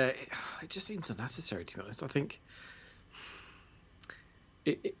 Yeah, it just seems unnecessary, to be honest. I think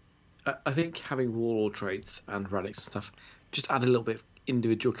I think having warlord traits and relics and stuff just add a little bit of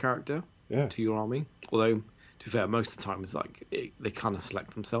individual character to your army. Although, to be fair, most of the time they kind of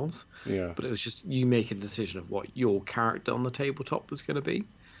select themselves. Yeah. But it was just you making a decision of what your character on the tabletop was going to be.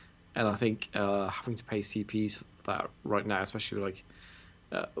 And I think having to pay CPs for that right now, especially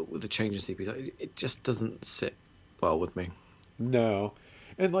with the change in CPs, it just doesn't sit well with me. No.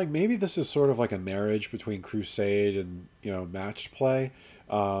 And maybe this is sort of like a marriage between Crusade and matched play.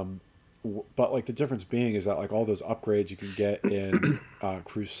 But the difference being is that all those upgrades you can get in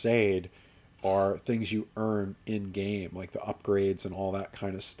Crusade are things you earn in game, like the upgrades and all that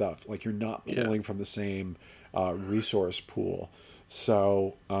kind of stuff. You're not pulling from the same resource pool,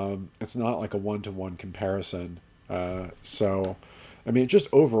 so it's not like a one-to-one comparison. So, I mean, just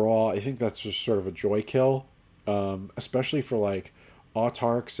overall, I think that's just sort of a joy kill, especially for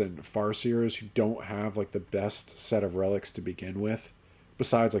autarchs and farseers who don't have the best set of relics to begin with.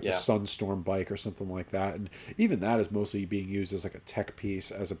 Besides the Sunstorm bike or something like that. And even that is mostly being used as a tech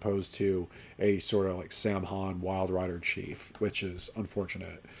piece as opposed to a sort of Samhan Wild Rider Chief, which is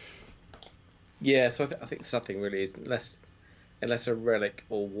unfortunate. Yeah, so I think the sad thing really is unless a relic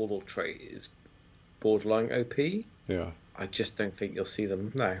or warlord trait is borderline OP, I just don't think you'll see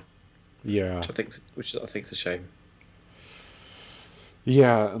them now. Yeah. Which I think is a shame.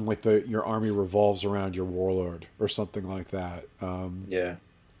 Yeah, and your army revolves around your warlord or something like that.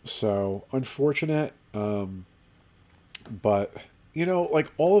 So unfortunate, but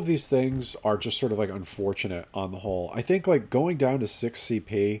all of these things are just sort of unfortunate on the whole. I think going down to 6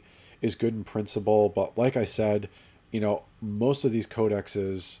 CP is good in principle, but like I said, most of these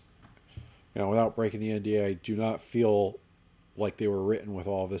codexes, without breaking the NDA, I do not feel like they were written with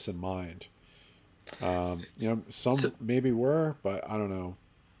all this in mind. Some maybe were, but I don't know.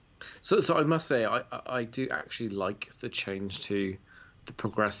 So I must say, I do actually like the change to the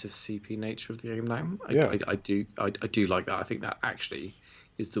progressive CP nature of the game now. Yeah, I do like that. I think that actually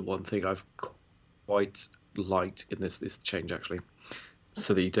is the one thing I've quite liked in this change actually,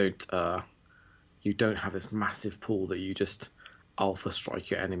 so that you don't have this massive pool that you just alpha strike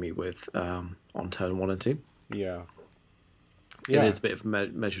your enemy with on turn 1 and 2. yeah, It yeah. is a bit of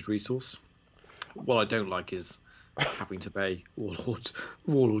measured resource. What I don't like is having to pay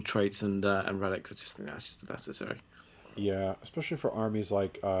warlord traits and relics. I just think that's just unnecessary. Yeah, especially for armies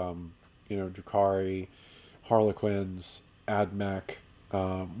like Drukhari, Harlequins, Admech.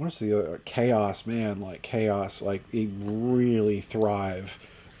 What's the other? Chaos, man. Like Chaos, like they really thrive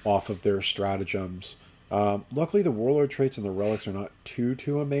off of their stratagems. Luckily, the warlord traits and the relics are not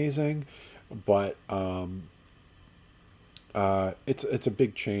too amazing, but it's a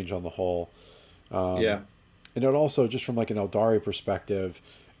big change on the whole. Yeah. And it also, just from like an Eldari perspective,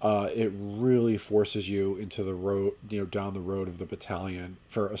 it really forces you into the road, down the road of the battalion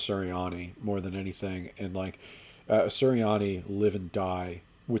for Asuriani more than anything. And like Asuriani live and die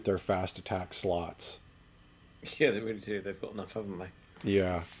with their fast attack slots. Yeah, they really do. They've got enough, haven't they?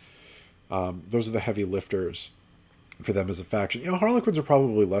 Yeah, those are the heavy lifters for them as a faction. Harlequins are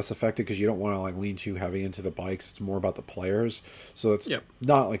probably less affected because you don't want to like lean too heavy into the bikes. It's more about the players, so it's Yep.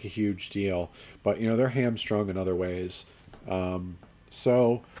 not like a huge deal. But they're hamstrung in other ways.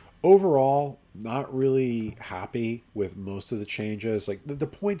 So overall, not really happy with most of the changes. Like the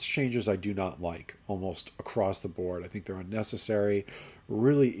points changes, I do not like almost across the board. I think they're unnecessary,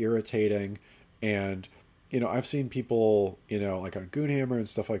 really irritating, and I've seen people like on Goonhammer and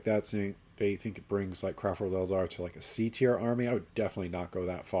stuff like that saying they think it brings like Craftworld Eldar to like a C tier army. I would definitely not go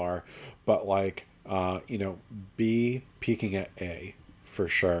that far, but like B peaking at A for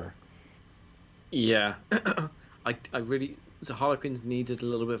sure. Yeah. I really so Harlequins needed a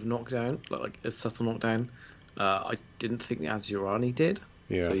little bit of knockdown, like a subtle knockdown. I didn't think the Azurani did.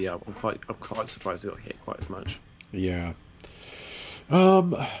 Yeah, So yeah, I'm quite surprised they got hit quite as much. yeah.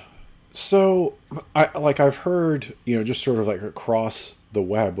 Um, So, I've heard just sort of like across the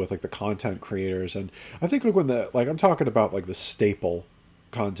web with like the content creators, and I think like when I'm talking about like the staple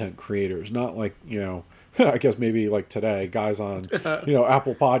content creators, not like I guess maybe like today guys on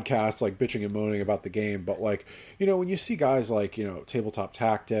Apple Podcasts like bitching and moaning about the game, but like when you see guys like Tabletop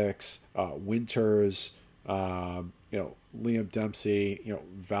Tactics, Winters, Liam Dempsey,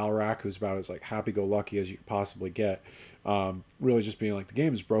 Valrak, who's about as like happy go lucky as you could possibly get. Really just being like the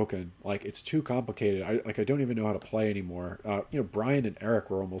game is broken, like it's too complicated. I don't even know how to play anymore. Brian and Eric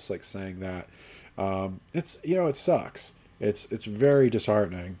were almost like saying that. It's it sucks. It's very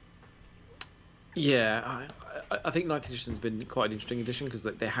disheartening. Yeah, I think Ninth Edition's been quite an interesting edition because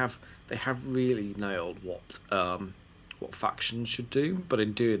they have really nailed what factions should do, but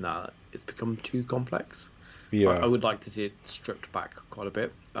in doing that, it's become too complex. I Yeah, would like to see it stripped back quite a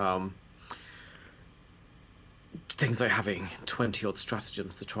bit. Things like having 20 odd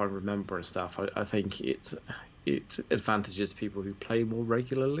stratagems to try and remember and stuff. I think it advantages people who play more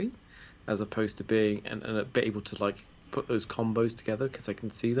regularly, as opposed to being and a bit able to like put those combos together because they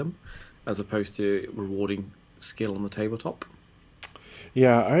can see them, as opposed to rewarding skill on the tabletop.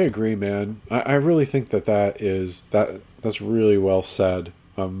 yeah, I agree, man. I really think that's really well said.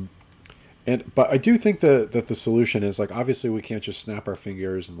 But I do think that the solution is like obviously we can't just snap our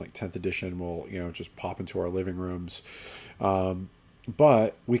fingers and like 10th edition will just pop into our living rooms,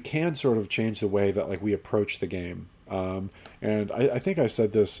 but we can sort of change the way that like we approach the game. And I think I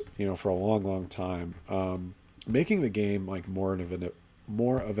said this for a long time. Making the game like more of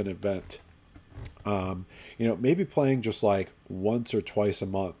an event. Maybe playing just like once or twice a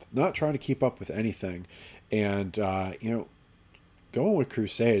month, not trying to keep up with anything, and going with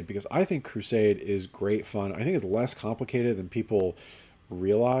Crusade because I think Crusade is great fun. I think it's less complicated than people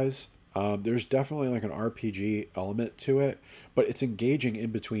realize. There's definitely like an RPG element to it, but it's engaging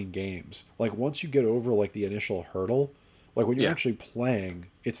in between games. Like once you get over like the initial hurdle, like when you're Yeah, actually playing,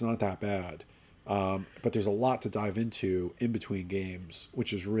 it's not that bad. But there's a lot to dive into in between games,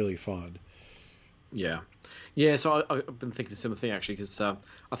 which is really fun. yeah, yeah. So I've been thinking a similar thing actually because I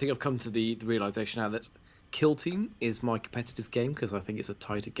think I've come to the realization now that Kill Team is my competitive game because I think it's a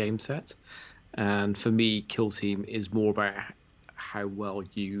tighter game set, and for me, Kill Team is more about how well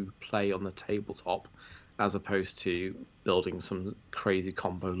you play on the tabletop, as opposed to building some crazy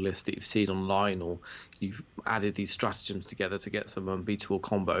combo list that you've seen online or you've added these stratagems together to get some unbeatable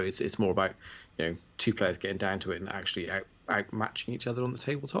combo. It's more about two players getting down to it and actually out matching each other on the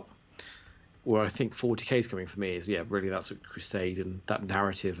tabletop. Where I think 40k is coming for me is really that sort of Crusade and that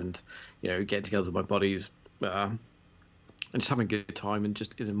narrative and getting together with my buddies, and just having a good time and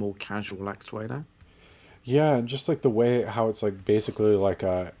just in a more casual, relaxed way now. Yeah, and just like the way how it's like basically like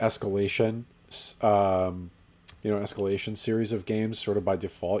a escalation, escalation series of games, sort of by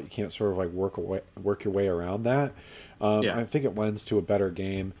default. You can't sort of like work your way around that. Yeah, I think it lends to a better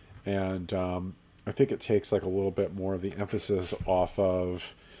game, and I think it takes like a little bit more of the emphasis off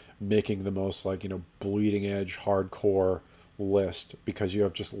of making the most like bleeding edge hardcore list because you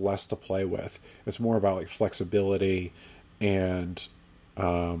have just less to play with. It's more about like flexibility and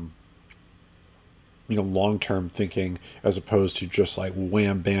um, long term thinking as opposed to just like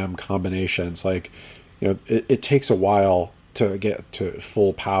wham bam combinations. Like it takes a while to get to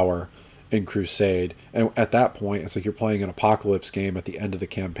full power in Crusade, and at that point, it's like you're playing an apocalypse game at the end of the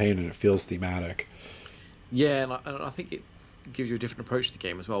campaign, and it feels thematic. yeah, and I think it gives you a different approach to the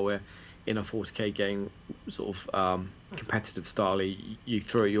game as well. Where in a 40k game, sort of competitive style, you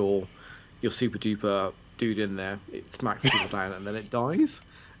throw your super duper dude in there, it smacks people down, and then it dies.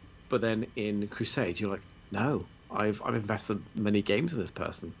 But then in Crusade, you're like, no, I've invested many games in this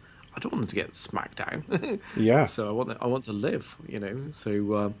person. I don't want them to get smacked down. Yeah, So I want to live, you know.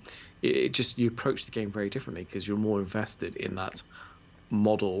 So it just you approach the game very differently because you're more invested in that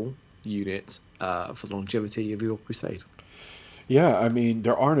model unit for the longevity of your Crusade. yeah. I mean,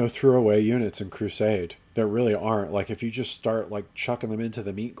 there are no throwaway units in Crusade. There really aren't. Like, if you just start like chucking them into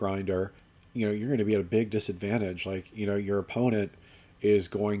the meat grinder, you're going to be at a big disadvantage. Like, your opponent is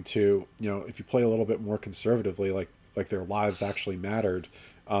going to, if you play a little bit more conservatively, like their lives actually mattered,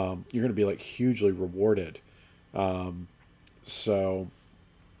 you're going to be like hugely rewarded. So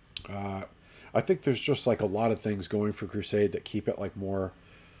I think there's just like a lot of things going for Crusade that keep it like more.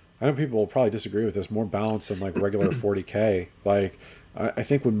 I know people will probably disagree with this. More balanced than like regular 40k. Like I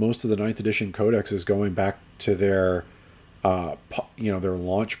think when most of the ninth edition codex is going back to their, their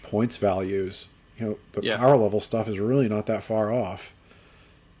launch points values, the Yeah, power level stuff is really not that far off.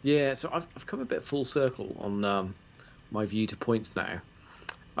 yeah. So I've come a bit full circle on my view to points now.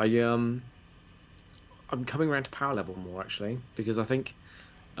 I'm coming around to power level more actually because I think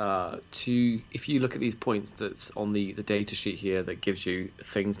if you look at these points that's on the data sheet here that gives you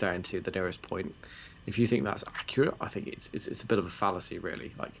things down to the nearest point, if you think that's accurate, I think it's a bit of a fallacy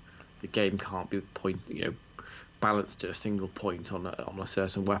really. Like the game can't be balanced to a single point on a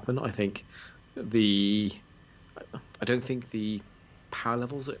certain weapon. I don't think the power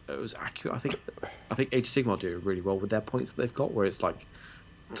levels are as accurate. I think Age of Sigmar do really well with their points that they've got, where it's like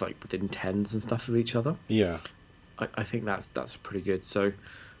within tens and stuff of each other. Yeah. I think that's pretty good. So,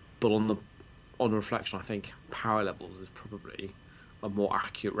 but on reflection, I think power levels is probably a more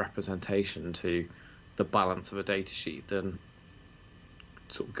accurate representation to the balance of a data sheet than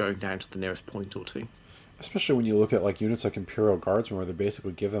sort of going down to the nearest point or two. Especially when you look at like units like Imperial Guardsmen, where they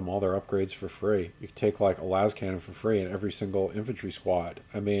basically give them all their upgrades for free. You can take like a las cannon for free in every single infantry squad.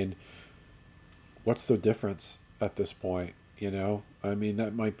 I mean, what's the difference at this point? I mean,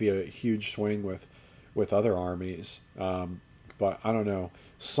 that might be a huge swing with other armies, but I don't know.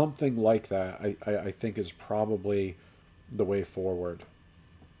 Something like that, I think, is probably the way forward.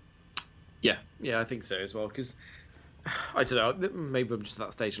 Yeah, I think so as well. Because I don't know, maybe I'm just at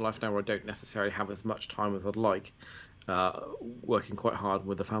that stage of life now where I don't necessarily have as much time as I'd like, working quite hard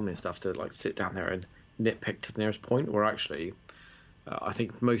with the family and stuff to like sit down there and nitpick to the nearest point. Where actually, I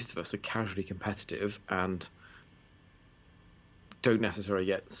think most of us are casually competitive and don't necessarily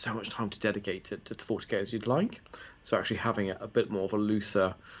get so much time to dedicate to 40k as you'd like. So actually having a bit more of a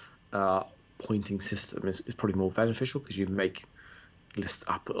looser pointing system is probably more beneficial because you make lists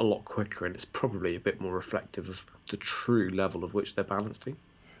up a lot quicker and it's probably a bit more reflective of the true level of which they're balanced to.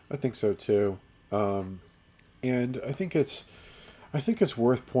 I think so too, and I think it's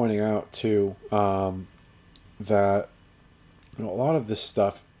worth pointing out too that a lot of this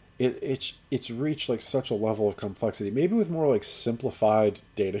stuff it's reached like such a level of complexity. Maybe with more like simplified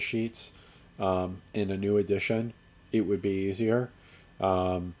data sheets in a new edition, it would be easier.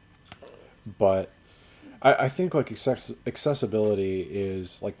 But I think like accessibility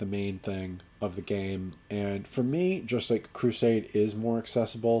is like the main thing of the game, and for me, just like Crusade is more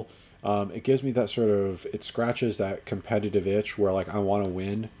accessible. It gives me that it scratches that competitive itch where like I want to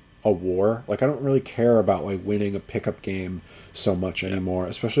win a war. Like I don't really care about like winning a pickup game so much anymore.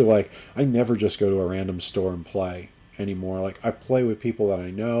 Especially like I never just go to a random store and play anymore. Like I play with people that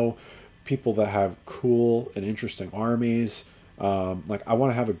I know, people that have cool and interesting armies. Like I want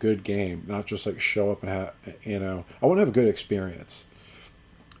to have a good game, not just like show up and have I want to have a good experience.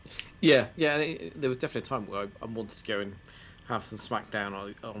 Yeah. There was definitely a time where I wanted to go and have some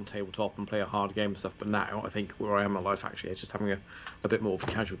smackdown on tabletop and play a hard game and stuff. But now I think where I am in my life actually is just having a bit more of a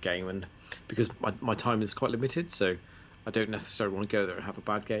casual game, and because my time is quite limited, so I don't necessarily want to go there and have a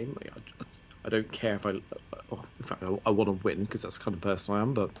bad game. Like, I don't care if in fact, I want to win because that's the kind of person I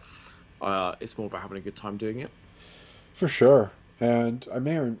am. But it's more about having a good time doing it. For sure. And I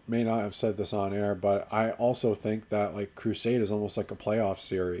may or may not have said this on air, but I also think that like Crusade is almost like a playoff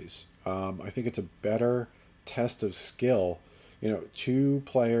series. I think it's a better test of skill. Two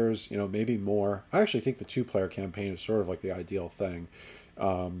players, maybe more. I actually think the two-player campaign is sort of like the ideal thing.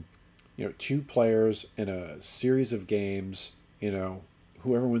 Two players in a series of games,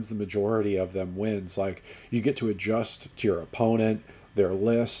 whoever wins the majority of them wins. Like, you get to adjust to your opponent, their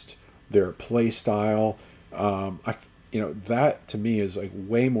list, their play style. That to me is like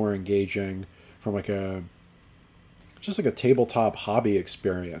way more engaging from like just like a tabletop hobby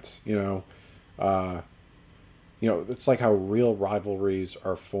experience. It's like how real rivalries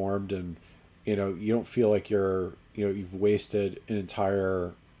are formed, and you don't feel like you've wasted an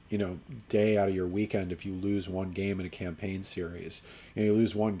entire day out of your weekend if you lose one game in a campaign series. You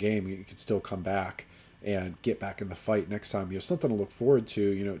lose one game, you can still come back and get back in the fight next time. You have something to look forward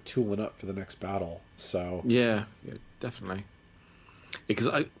to, tooling up for the next battle. So yeah, definitely. Because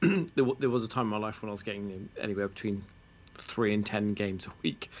there was a time in my life when I was getting anywhere between 3 and 10 games a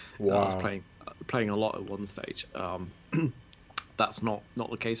week. Wow. I was playing a lot at one stage. That's not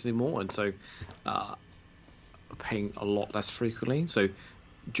the case anymore, and so playing a lot less frequently. So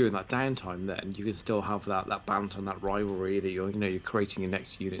during that downtime, then you can still have that banter and that rivalry that you're creating your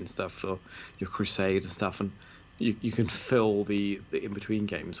next unit and stuff for your crusade and stuff, and you can fill the in between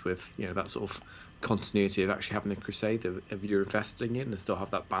games with that sort of continuity of actually having a crusade that you're investing in, and still have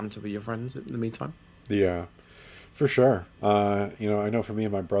that banter with your friends in the meantime. Yeah. For sure. I know for me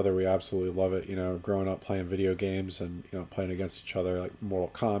and my brother, we absolutely love it. Growing up playing video games and, playing against each other, like Mortal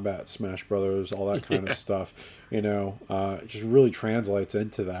Kombat, Smash Brothers, all that kind of stuff, it just really translates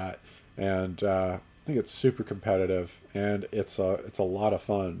into that. And I think it's super competitive, and it's a lot of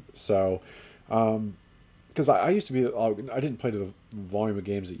fun. So, because I used to be, I didn't play to the volume of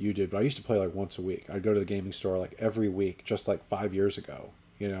games that you did, but I used to play like once a week. I'd go to the gaming store like every week, just like 5 years ago.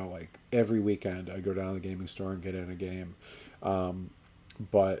 Like every weekend I'd go down to the gaming store and get in a game.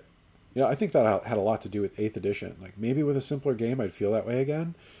 But I think that had a lot to do with 8th edition. Like, maybe with a simpler game I'd feel that way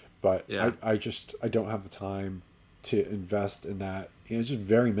again, but yeah. I don't have the time to invest in that. It's just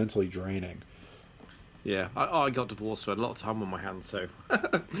very mentally draining. Yeah, I got divorced, so I had a lot of time on my hands, so I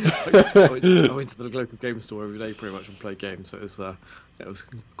went to the local game store every day pretty much and played games, so it was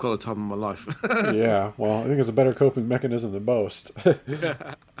quite a time in my life. Yeah, well, I think it's a better coping mechanism than most.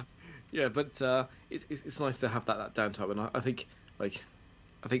 Yeah, but it's nice to have that downtime, and I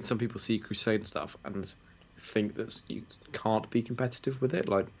think some people see Crusade and stuff and think that you can't be competitive with it.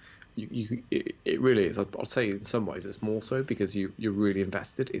 Like, it really is. I'd say in some ways it's more so because you're really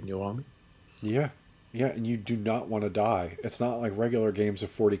invested in your army. Yeah. Yeah, and you do not want to die. It's not like regular games of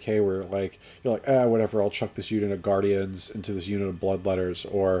 40k where you're like, whatever, I'll chuck this unit of Guardians into this unit of Bloodletters,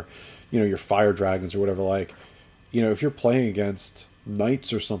 or, your Fire Dragons or whatever. Like, if you're playing against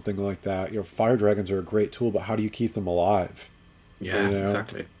Knights or something like that, Fire Dragons are a great tool, but how do you keep them alive? Yeah,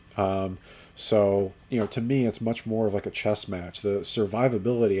 exactly. So, to me, it's much more of like a chess match. The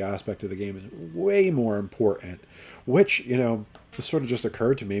survivability aspect of the game is way more important, which, this sort of just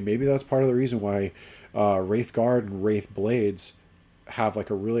occurred to me. Maybe that's part of the reason why Wraith Guard and Wraith Blades have like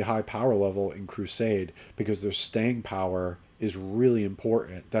a really high power level in Crusade, because their staying power is really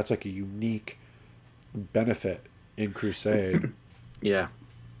important. That's like a unique benefit in Crusade. Yeah,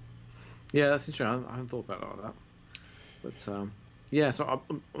 that's interesting. I hadn't thought about it like that. But yeah, so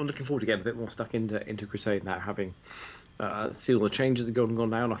I'm looking forward to getting a bit more stuck into Crusade now, having seen all the changes that have gone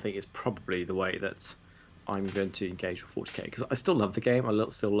now, and I think it's probably the way that I'm going to engage with 40k, because I still love the game. I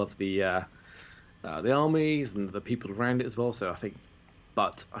still love the armies and the people around it as well. So I think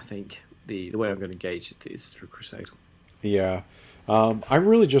the way I'm going to engage is through Crusade. Yeah. I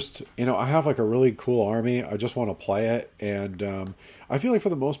really just, I have like a really cool army. I just want to play it. And I feel like for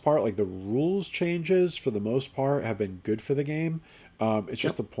the most part, like the rules changes for the most part have been good for the game. It's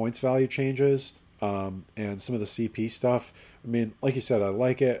just the points value changes and some of the CP stuff. I mean, like you said, I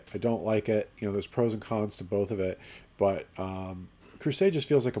like it. I don't like it. There's pros and cons to both of it. But Crusade just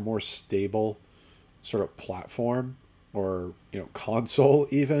feels like a more stable sort of platform, or, console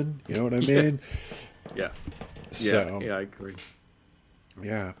even. You know what I mean? Yeah. So, yeah, I agree.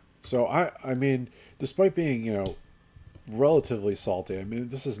 Yeah. So I mean, despite being, relatively salty, I mean,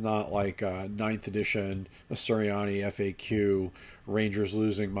 this is not like 9th edition Asturiani FAQ, Rangers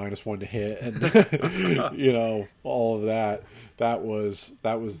losing -1 to hit, and all of that. That was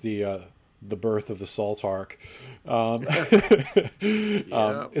the birth of the Salt Arc.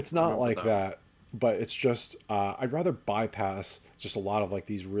 It's not like that. but it's just I'd rather bypass just a lot of like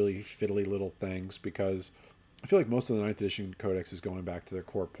these really fiddly little things, because I feel like most of the ninth edition codex is going back to their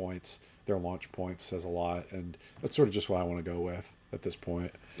core points. Their launch points says a lot, and that's sort of just what I want to go with at this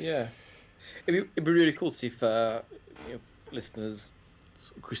point. Yeah, it'd be really cool to see if listeners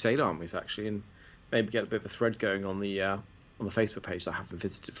Crusade armies actually, and maybe get a bit of a thread going on the Facebook page that I haven't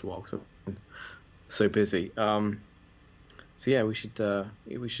visited for a while because I've been so busy. So yeah, we should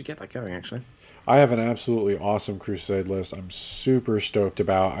get that going actually. I have an absolutely awesome Crusade list I'm super stoked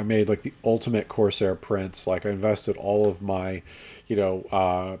about. I made like the ultimate Corsair prints. Like I invested all of my,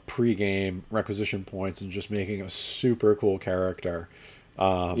 pre-game requisition points in just making a super cool character.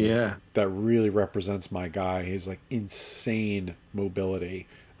 That really represents my guy. He's like insane mobility.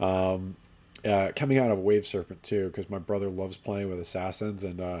 Coming out of Wave Serpent too, because my brother loves playing with assassins,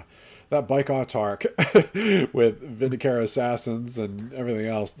 and that Bike Autark with Vindicator assassins and everything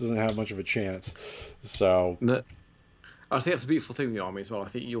else doesn't have much of a chance. So no, I think that's a beautiful thing in the army as well. I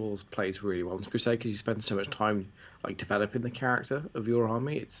think yours plays really well in Crusade because you spend so much time like developing the character of your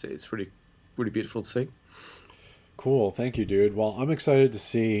army. It's really really beautiful to see. Cool, thank you, dude. Well, I'm excited to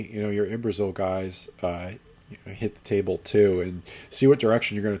see your Ibrazil guys hit the table too, and see what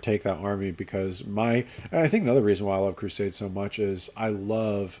direction you're going to take that army, because I think another reason why I love Crusade so much is I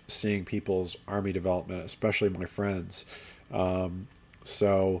love seeing people's army development, especially my friends.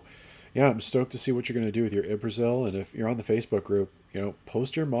 So yeah, I'm stoked to see what you're going to do with your Ibrazil, and if you're on the Facebook group,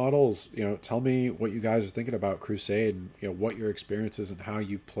 post your models, tell me what you guys are thinking about Crusade, and what your experience is and how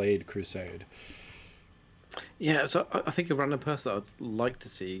you've played Crusade. Yeah, so I think a random person I'd like to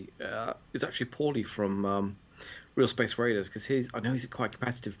see is actually Paulie from Real Space Raiders, because I know he's a quite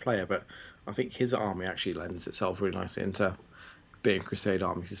competitive player, but I think his army actually lends itself really nicely into being a Crusade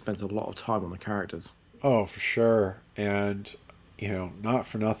army, because he spends a lot of time on the characters. Oh, for sure. And, not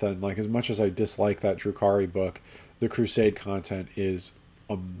for nothing, like as much as I dislike that Drukhari book, the Crusade content is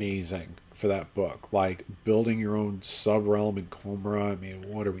amazing for that book. Like building your own sub-realm in Comra, I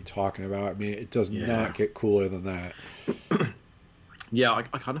mean, what are we talking about? I mean, it does not get cooler than that. Yeah, I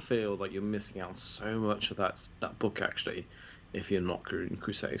kind of feel like you're missing out so much of that book, actually, if you're not in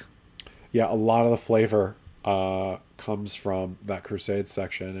Crusade. Yeah, a lot of the flavor comes from that Crusade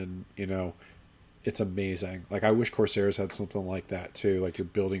section, and, it's amazing. Like, I wish Corsairs had something like that, too. Like, you're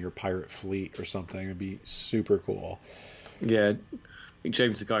building your pirate fleet or something. It'd be super cool. Yeah, I think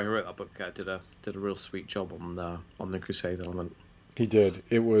James, the guy who wrote that book, did a real sweet job on the Crusade element. He did.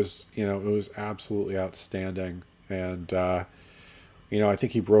 It was absolutely outstanding, and I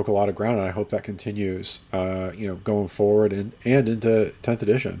think he broke a lot of ground, and I hope that continues. Going forward and into 10th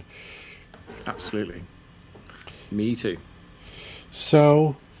edition. Absolutely. Me too.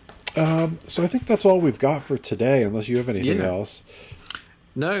 So I think that's all we've got for today, unless you have anything else.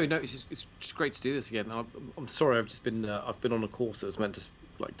 No, it's just great to do this again. I'm sorry, I've been on a course that was meant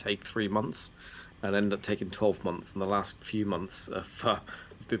to take 3 months, and ended up taking 12 months. And the last few months have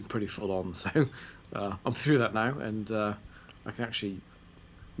been pretty full on. So I'm through that now, and I can actually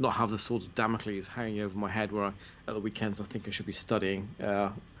not have the sort of Damocles hanging over my head where at the weekends I think I should be studying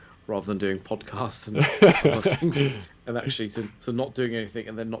rather than doing podcasts and other things, and actually so not doing anything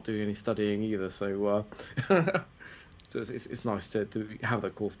and then not doing any studying either. So. So it's nice to have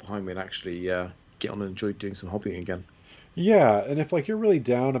that course behind me and actually get on and enjoy doing some hobbying again. Yeah, and if like you're really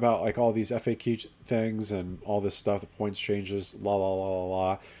down about like all these FAQ things and all this stuff, the points changes, la la la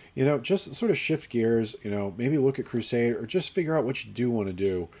la la, just sort of shift gears. Maybe look at Crusade, or just figure out what you do want to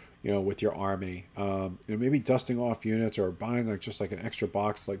do. With your army, maybe dusting off units, or buying like just like an extra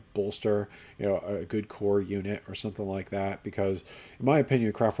box, like bolster, a good core unit or something like that. Because in my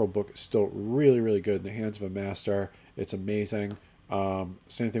opinion, Craft World book is still really, really good in the hands of a master. It's amazing.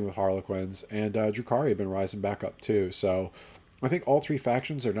 Same thing with Harlequins, and Drukhari have been rising back up too. So I think all three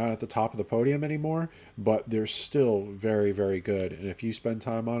factions are not at the top of the podium anymore, but they're still very, very good. And if you spend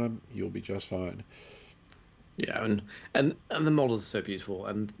time on them, you'll be just fine. Yeah, and the models are so beautiful,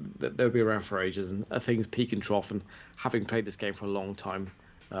 and they'll be around for ages, and things peak and trough. And having played this game for a long time,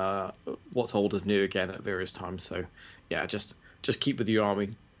 what's old is new again at various times. So yeah, just keep with your army,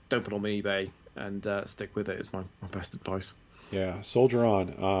 don't put on eBay, and stick with it is my best advice. Yeah, soldier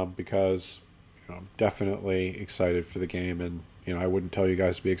on, because I'm definitely excited for the game, and I wouldn't tell you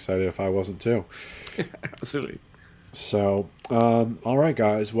guys to be excited if I wasn't too. Absolutely. So, all right,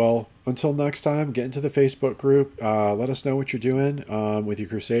 guys. Well, until next time, get into the Facebook group. Let us know what you're doing with your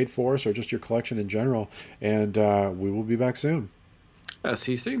Crusade force or just your collection in general, and we will be back soon.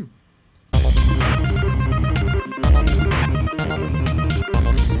 See you soon.